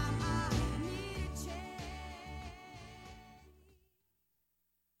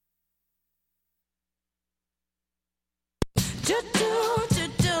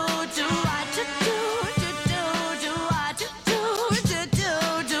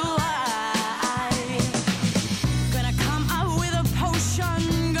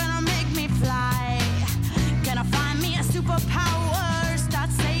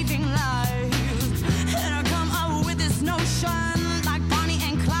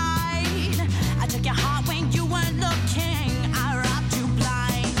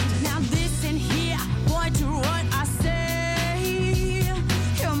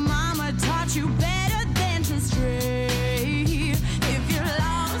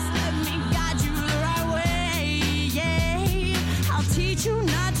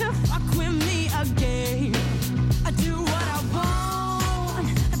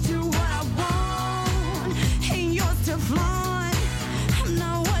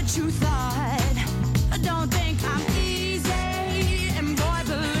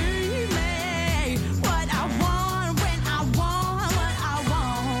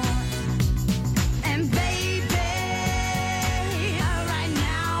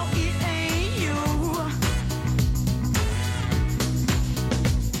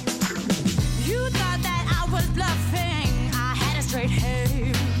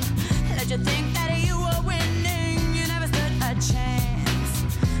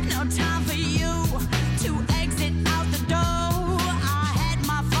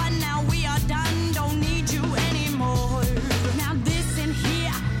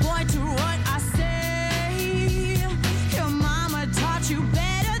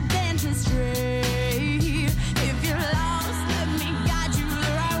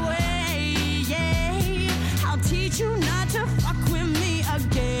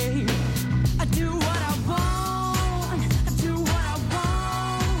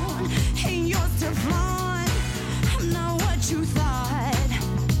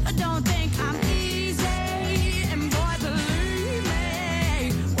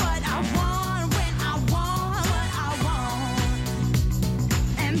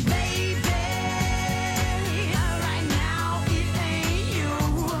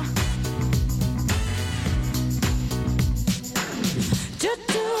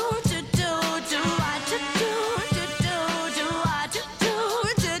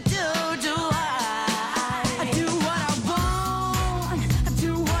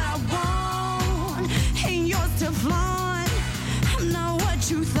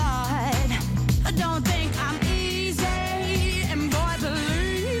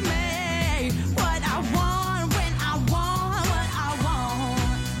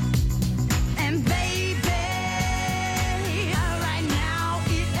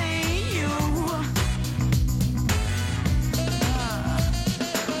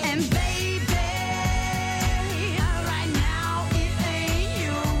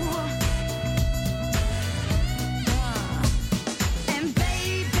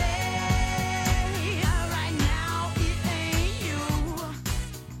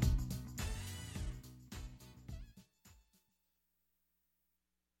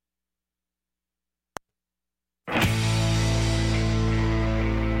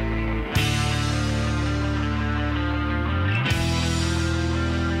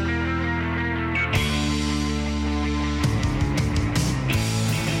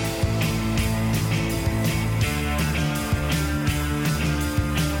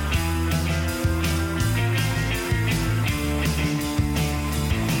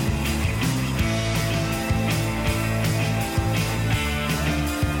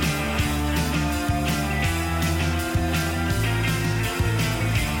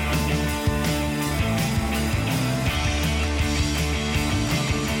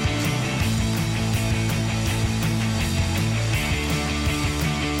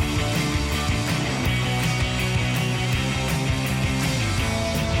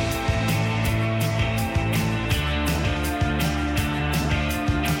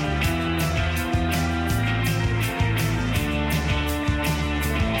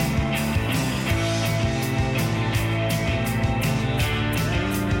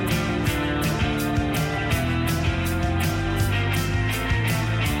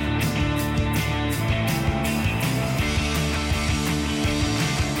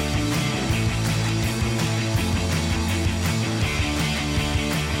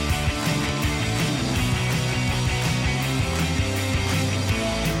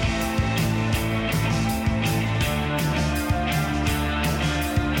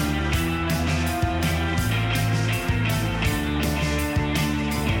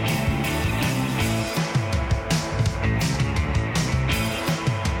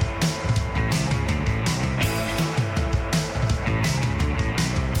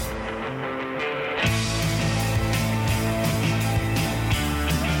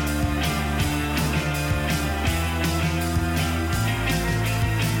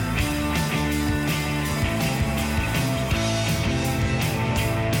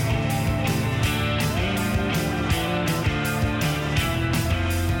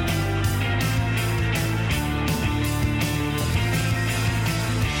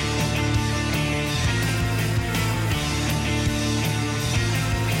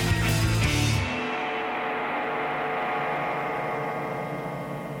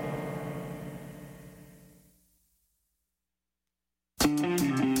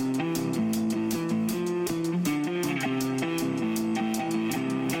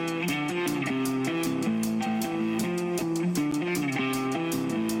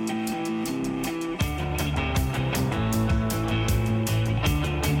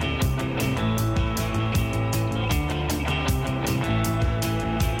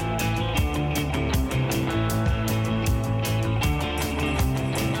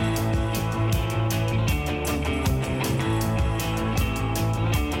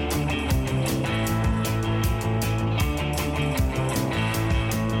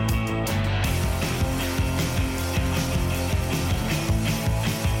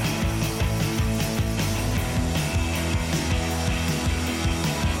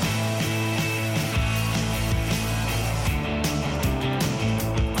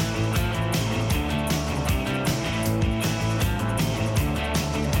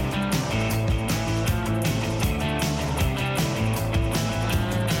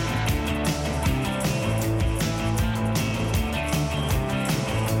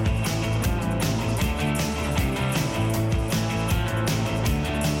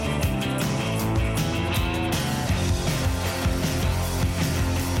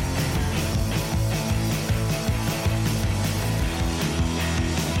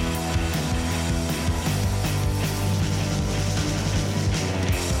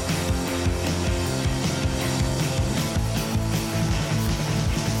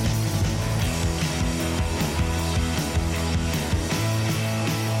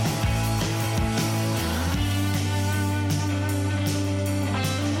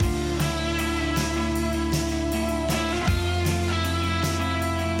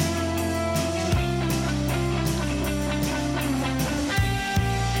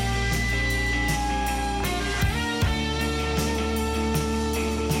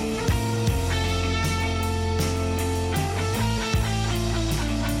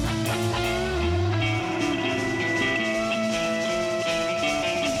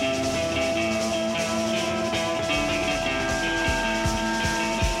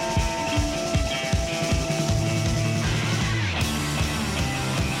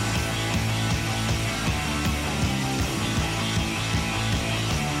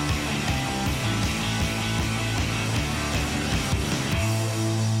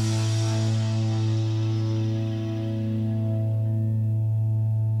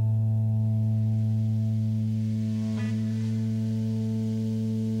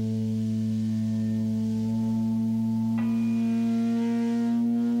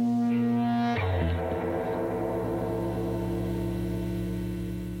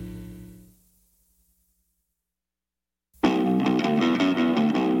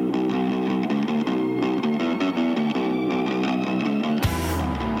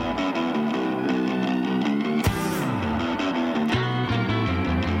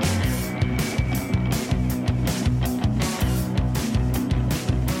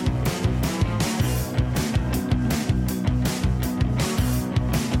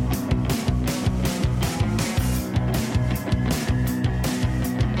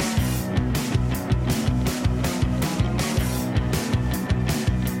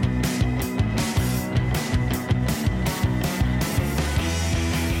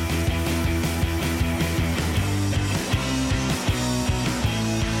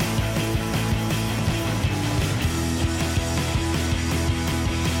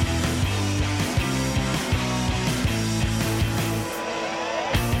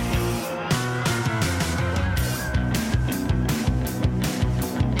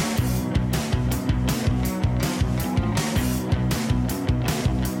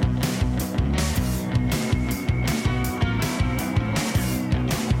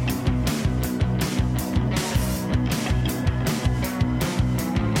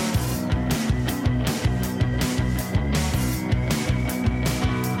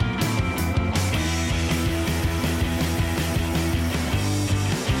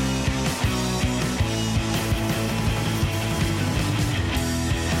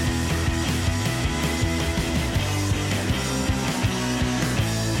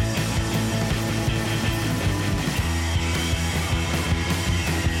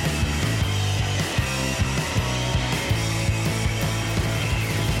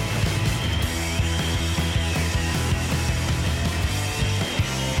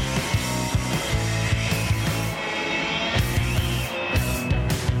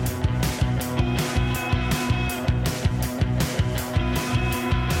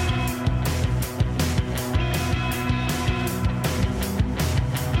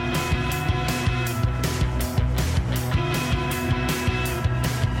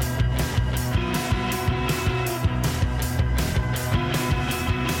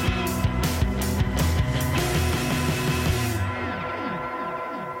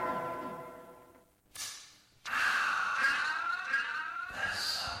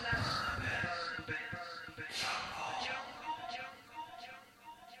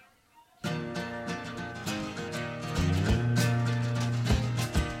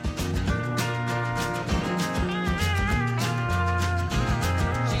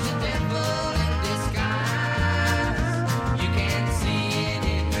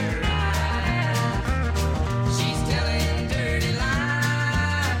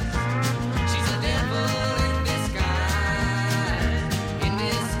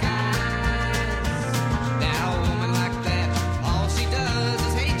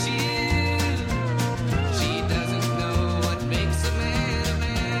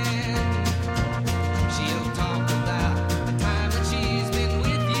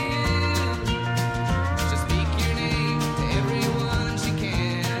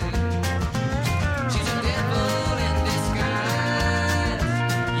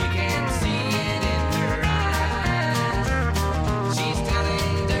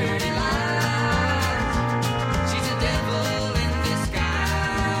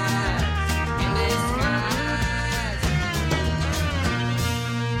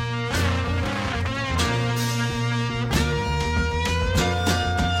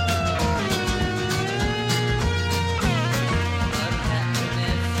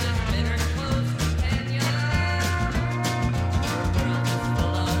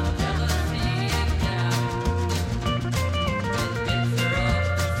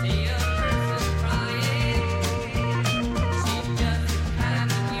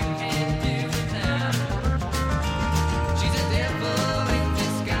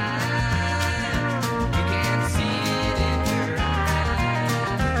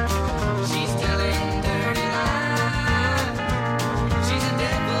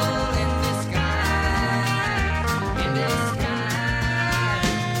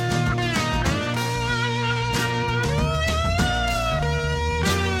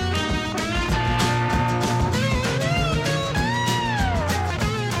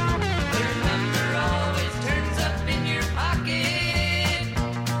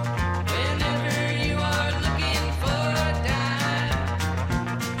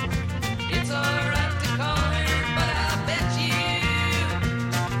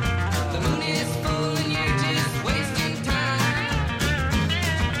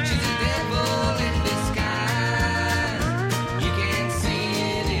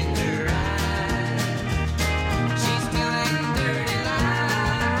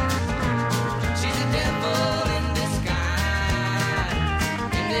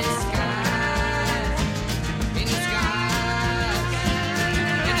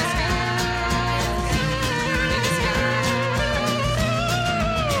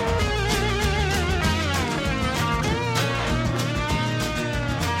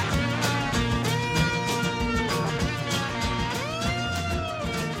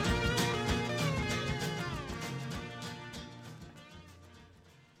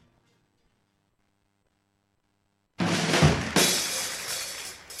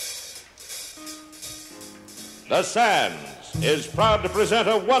The Sands is proud to present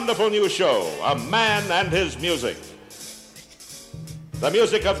a wonderful new show, A Man and His Music. The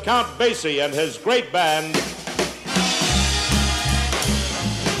music of Count Basie and his great band,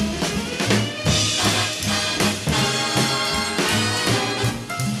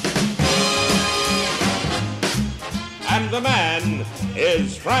 and the man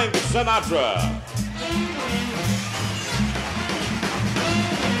is Frank Sinatra.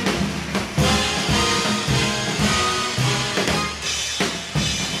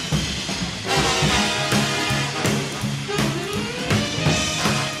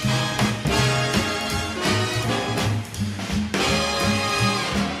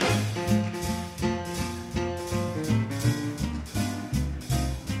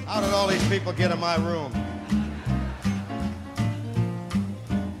 How did all these people get in my room?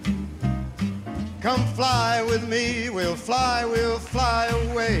 Come fly with me, we'll fly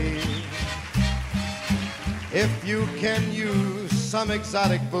away. If you can use some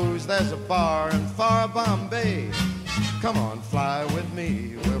exotic booze, there's a bar in far Bombay. Come on, fly with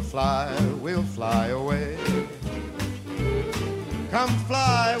me, we'll fly away. Come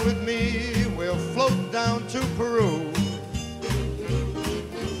fly with me, we'll float down to Peru.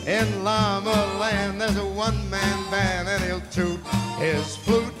 In Llama Land, there's a one-man band, and he'll toot his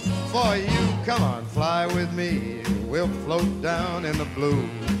flute for you. Come on, fly with me, we'll float down in the blue.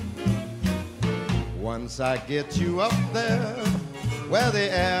 Once I get you up there, where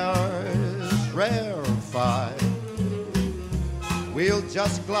the air is rarefied, we'll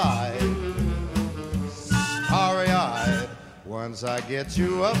just glide, starry-eyed. Once I get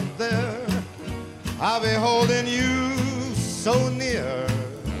you up there, I'll be holding you so near.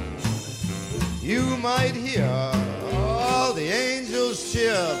 You might hear all the angels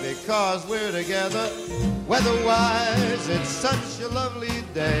cheer because we're together. Weather-wise, it's such a lovely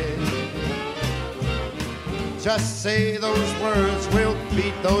day. Just say those words, we'll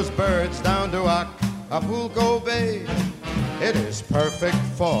beat those birds down to Acapulco Bay. It is perfect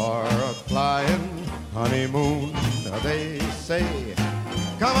for a flying honeymoon, they say.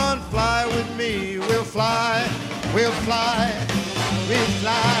 Come on, fly with me, we'll fly, we'll fly, we'll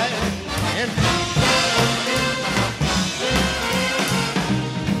fly.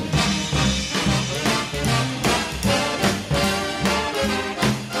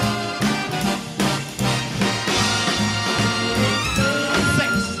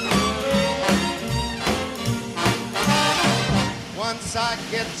 Once I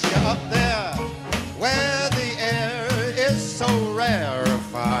get you up there, where the air is so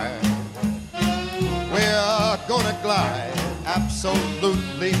rarefied, we're gonna glide,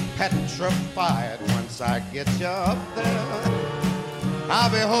 absolutely petrified. Once I get you up there, I'll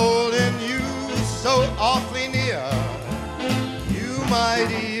be holding you so awfully near. You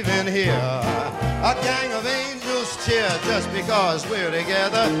might even hear a gang of angels cheer just because we're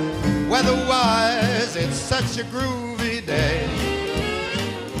together. Weather-wise, it's such a groovy day.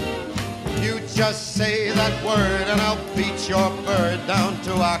 You just say that word and I'll beat your bird down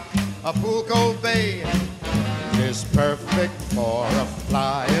to Acapulco Bay. It's perfect for a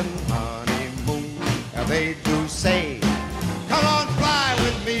flying honeymoon, they do say. Come on, fly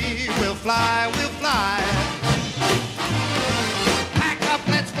with me, we'll fly, we'll fly. Pack up,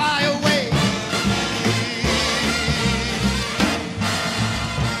 let's fly away.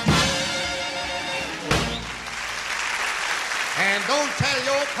 And don't tell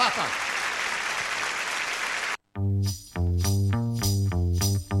your papa.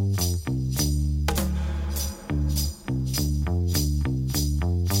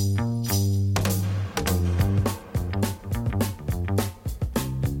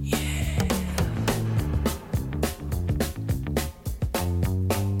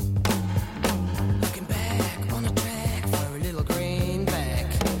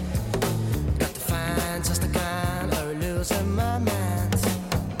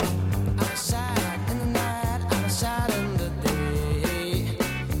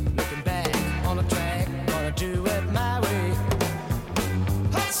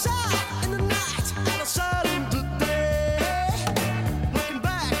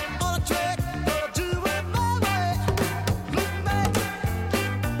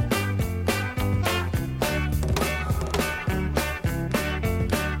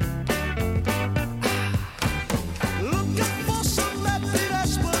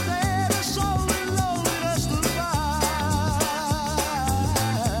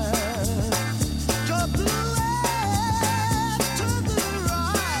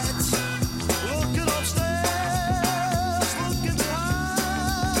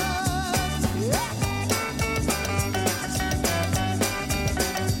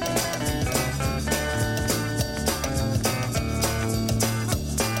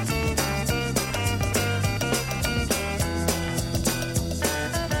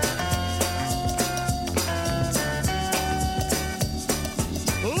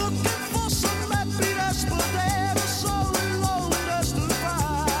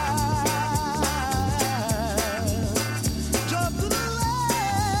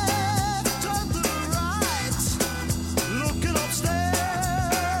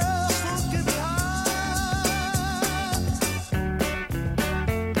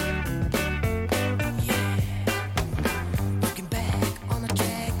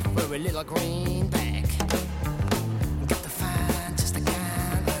 little greenback. Got to find just the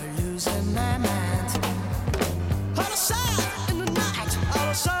kind of losing my mind. On a side in the night, on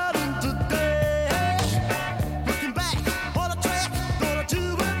a side in the day. Looking back on the track, gonna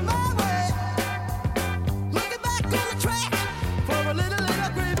do it my way. Looking back on the track for a little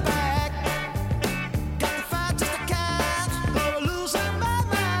greenback. Got to find just the kind of losing my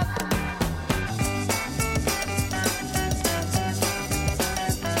mind.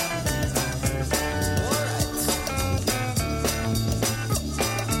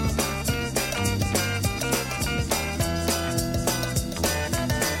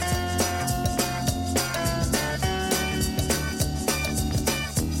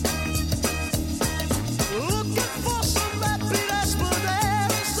 Looking for some happiness, but there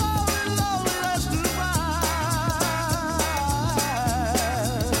is so loneliness to find.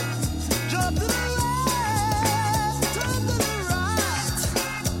 Jump to the left, turn to the right.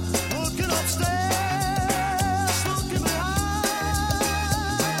 Looking upstairs, looking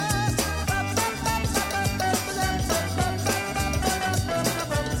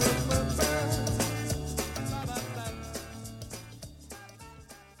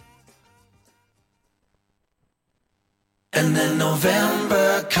And then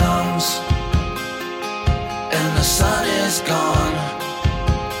November comes, and the sun is gone.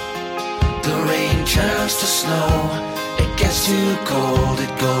 The rain turns to snow, it gets too cold,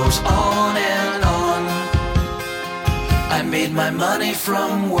 it goes on and on. I made my money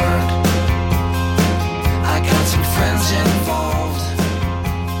from work, I got some friends involved.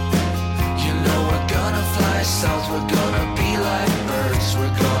 You know we're gonna fly south, we're gonna be like birds,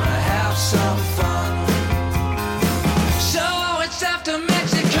 we're gonna have some fun. So it's after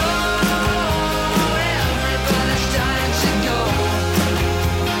Mexico, everybody's dying to go.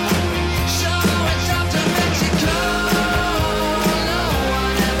 So it's after Mexico, no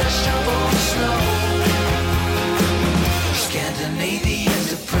one ever shovels snow. Scandinavian's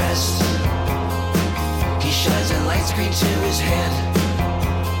depressed, he shines a light screen to his head.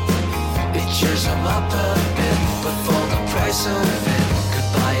 It cheers him up a bit, but for the price of it, could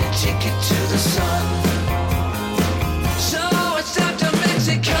buy a ticket to the sun. So it's after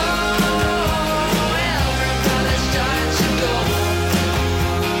Mexico, everybody's dying to go.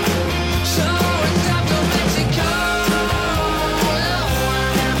 So it's after Mexico, no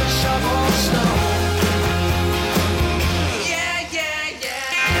one ever shovels snow. Yeah, yeah, yeah.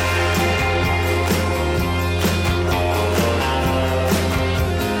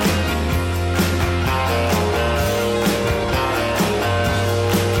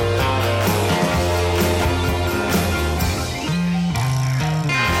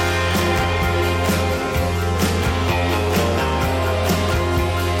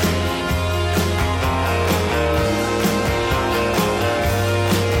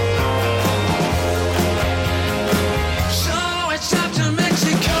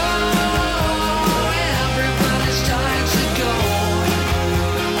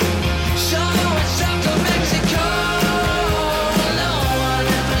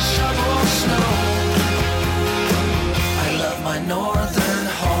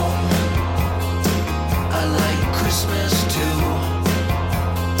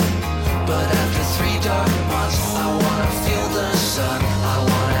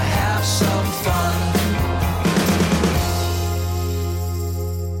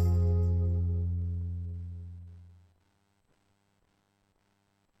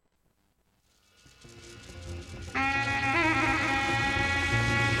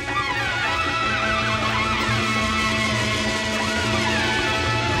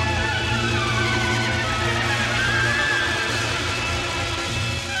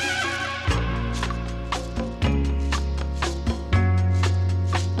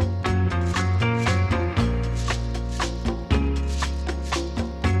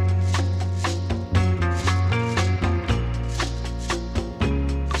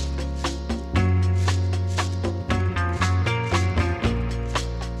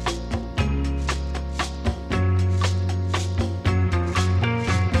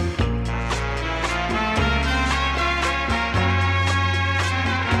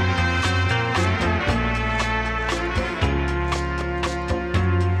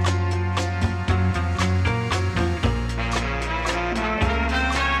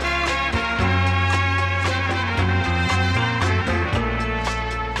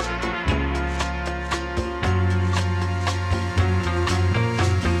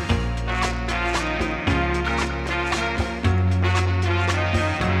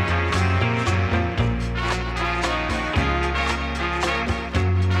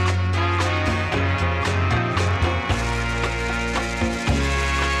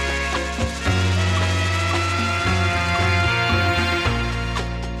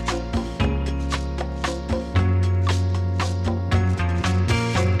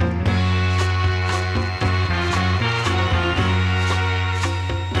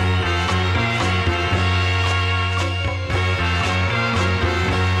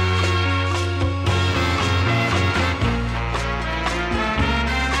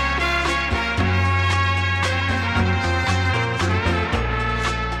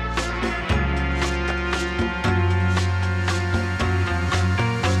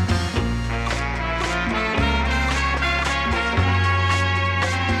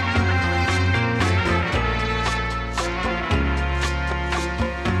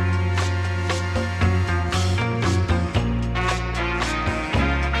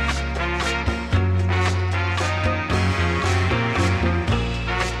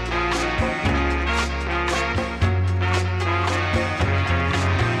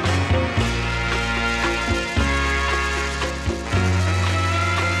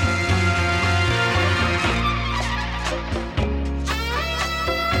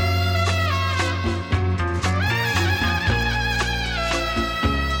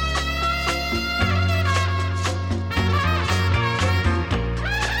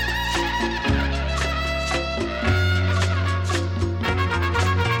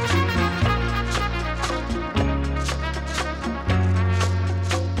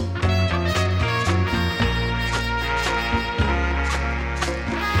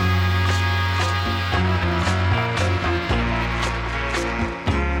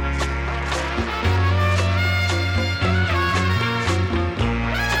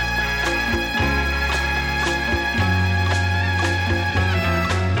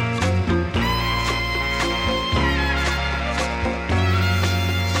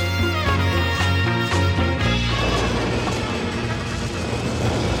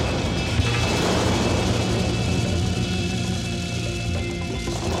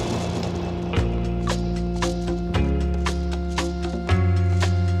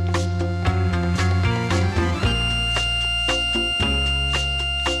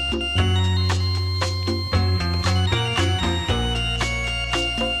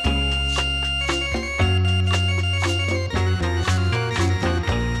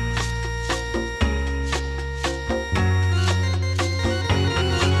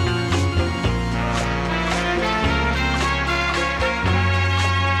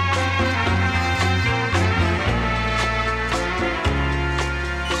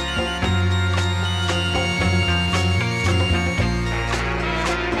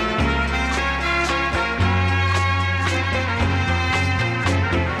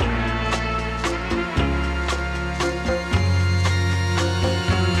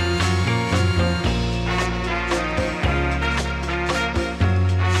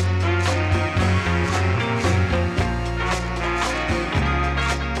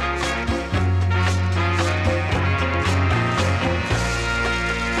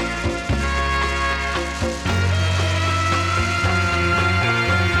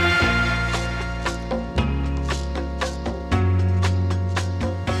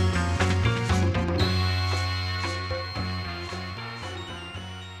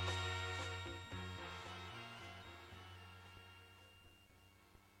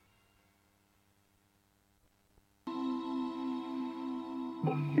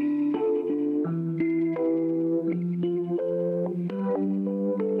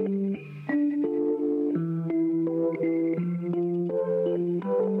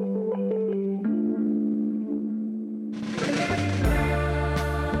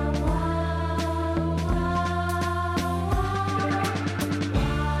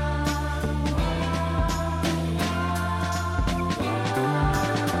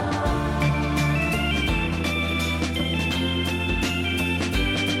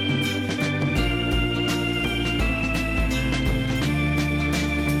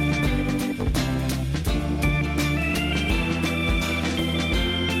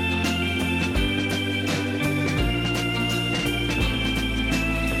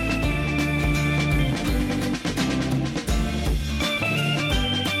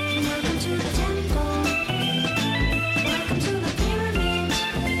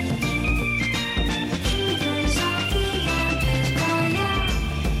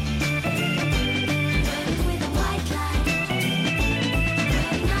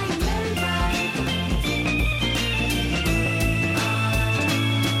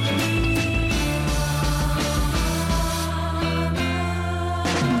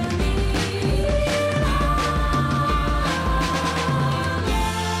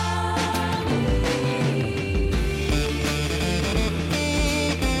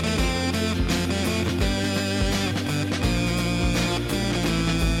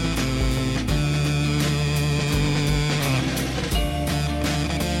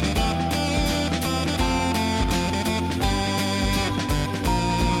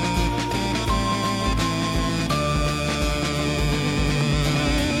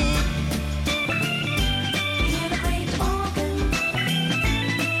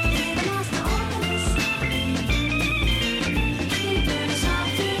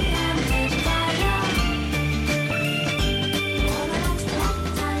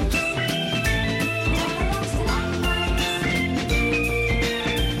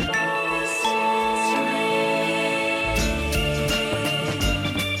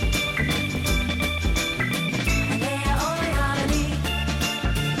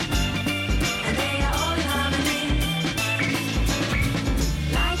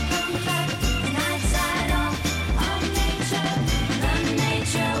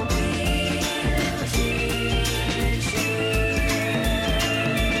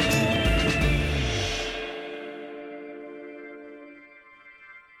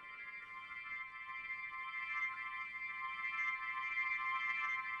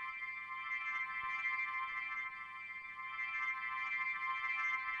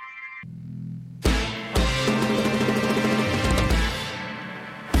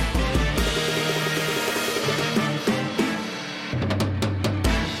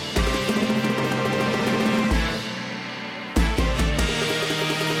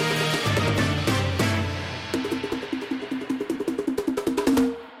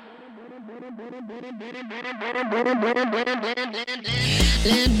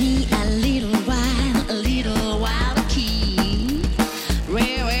 Lend me a little while to keep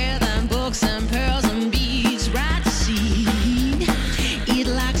rare than books and pearls and beads, right to see. It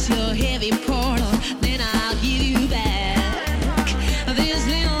locks your heavy portal, then I'll give you back this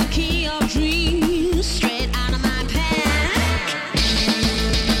little key of dreams straight out of my pack.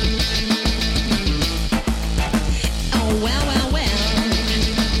 Oh well.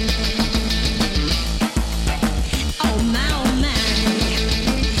 Oh my,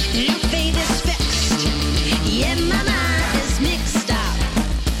 your faith is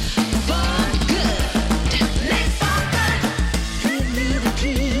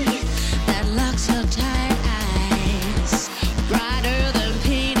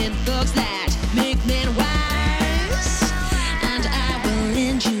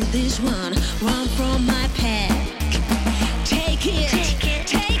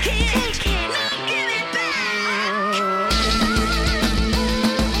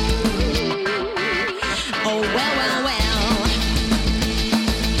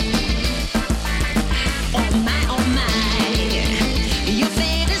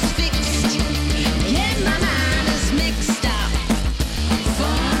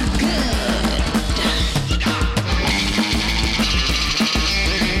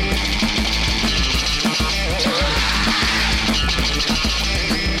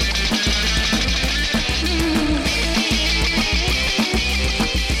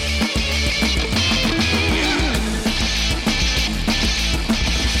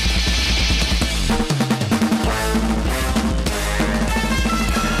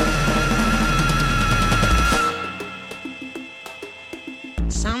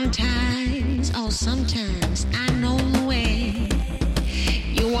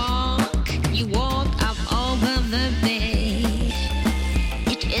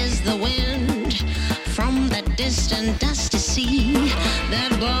distant dusty sea that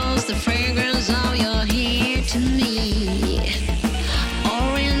blows the fragrance of your hair to me.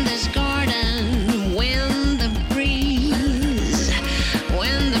 Or in this garden when the breeze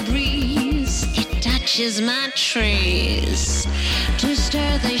it touches my trees to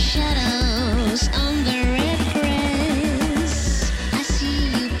stir the shadows on the red grass. I see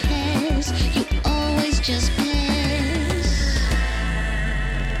you pass, you always just pass.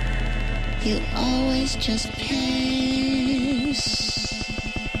 You always just pass.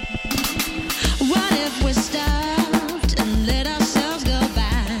 What if we stopped and let ourselves go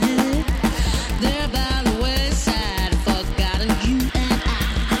by? There by the wayside, forgotten you and I.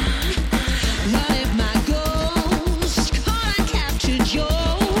 What if my ghost caught and captured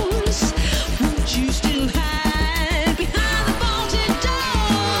yours? Would you still hide behind the bolted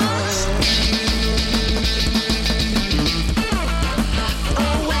doors?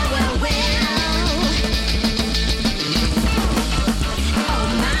 Oh, well, well, well.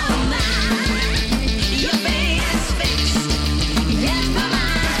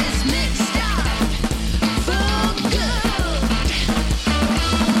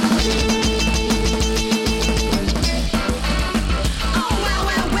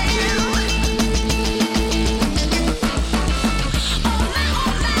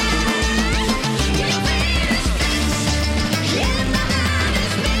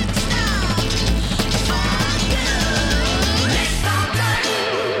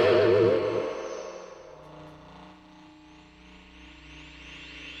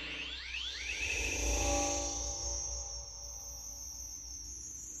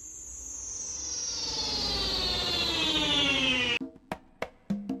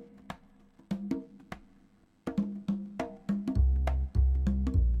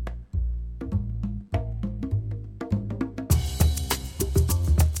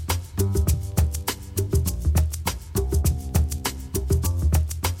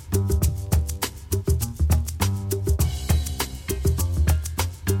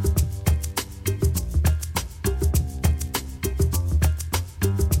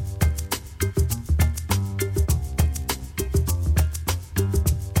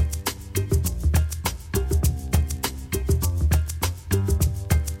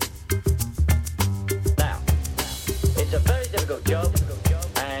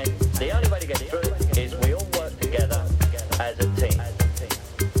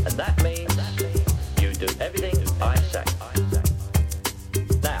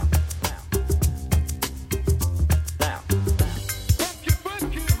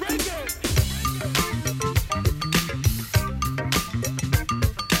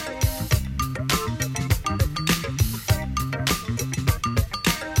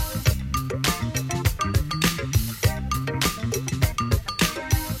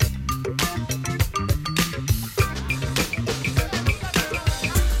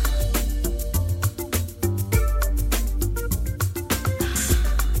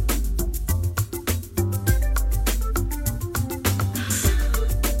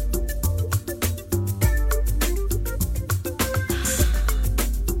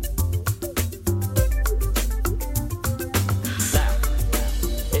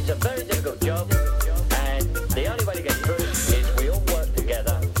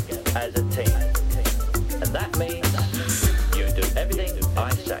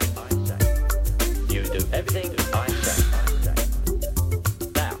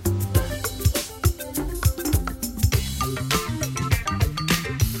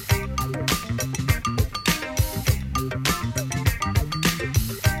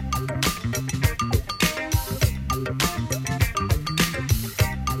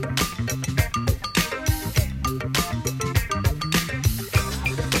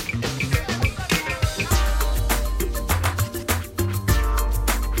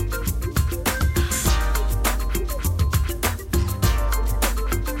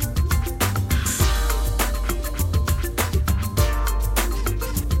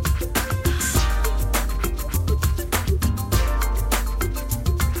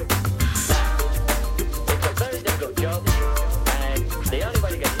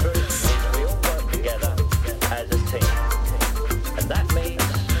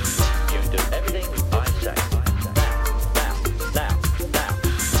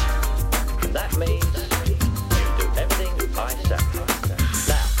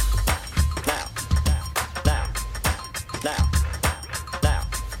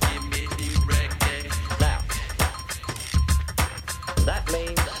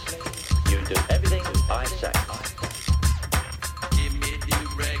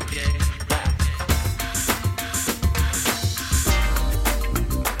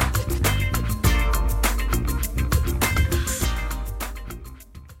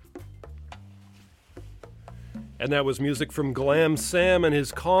 And that was music from Glam Sam and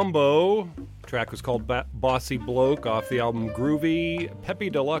his combo. The track was called Bossy Bloke off the album Groovy.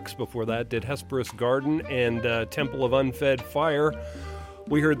 Peppy Deluxe before that did Hesperus Garden and Temple of Unfed Fire.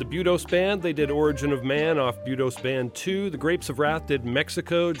 We heard the Budos Band. They did Origin of Man off Budos Band 2. The Grapes of Wrath did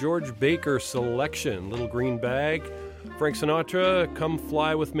Mexico. George Baker Selection, Little Green Bag. Frank Sinatra, Come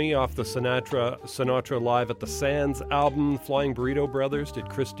Fly With Me off the Sinatra Live at the Sands album. Flying Burrito Brothers did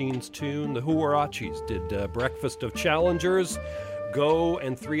Christine's Tune. The Huaraches did Breakfast of Challengers. Go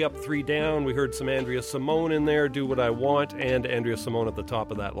and 3 Up, 3 Down. We heard some Andrea Simone in there, Do What I Want, and Andrea Simone at the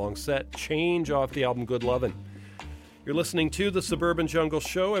top of that long set. Change off the album Good Lovin'. You're listening to The Suburban Jungle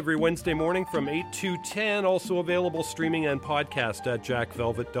Show every Wednesday morning from 8 to 10, also available streaming and podcast at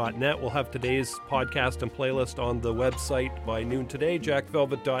jackvelvet.net. We'll have today's podcast and playlist on the website by noon today,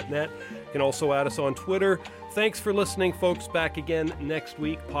 jackvelvet.net. You can also add us on Twitter. Thanks for listening, folks. Back again next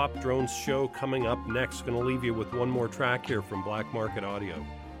week. Pop Drone's show coming up next. Going to leave you with one more track here from Black Market Audio.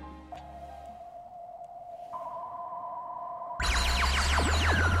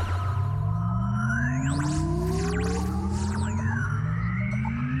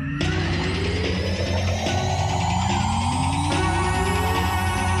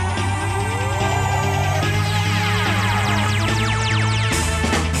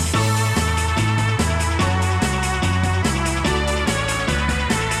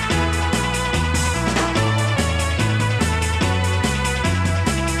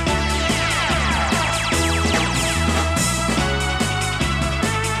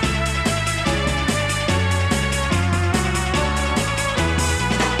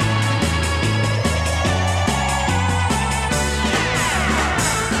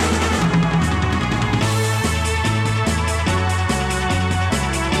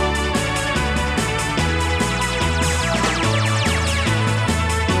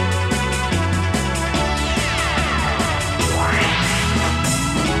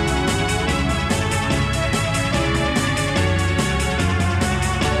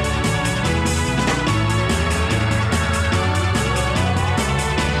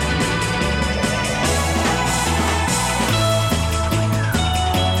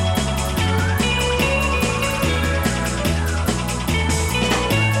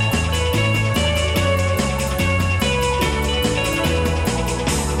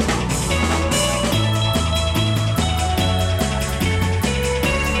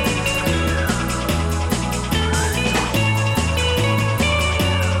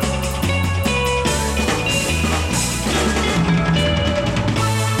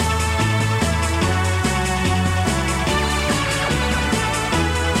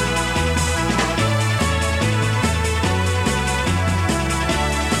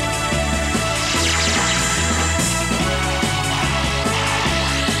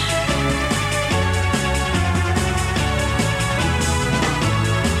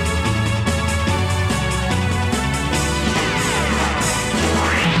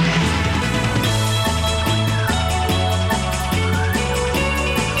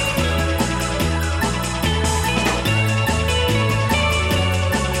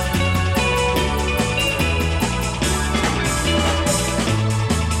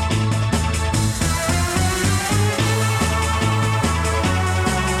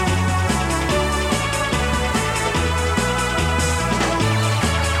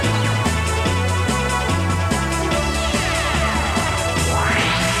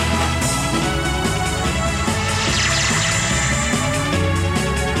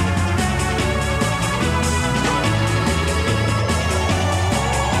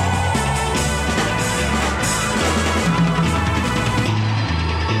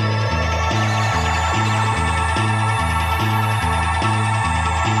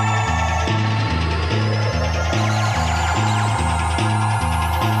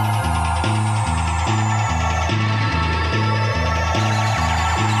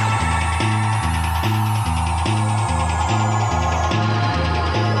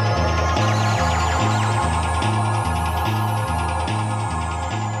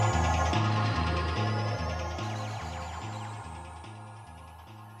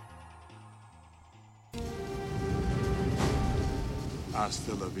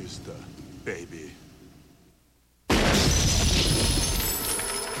 Hasta la vista, baby.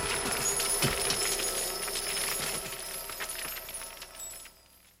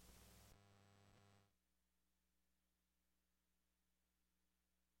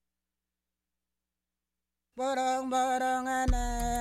 Barang-barangan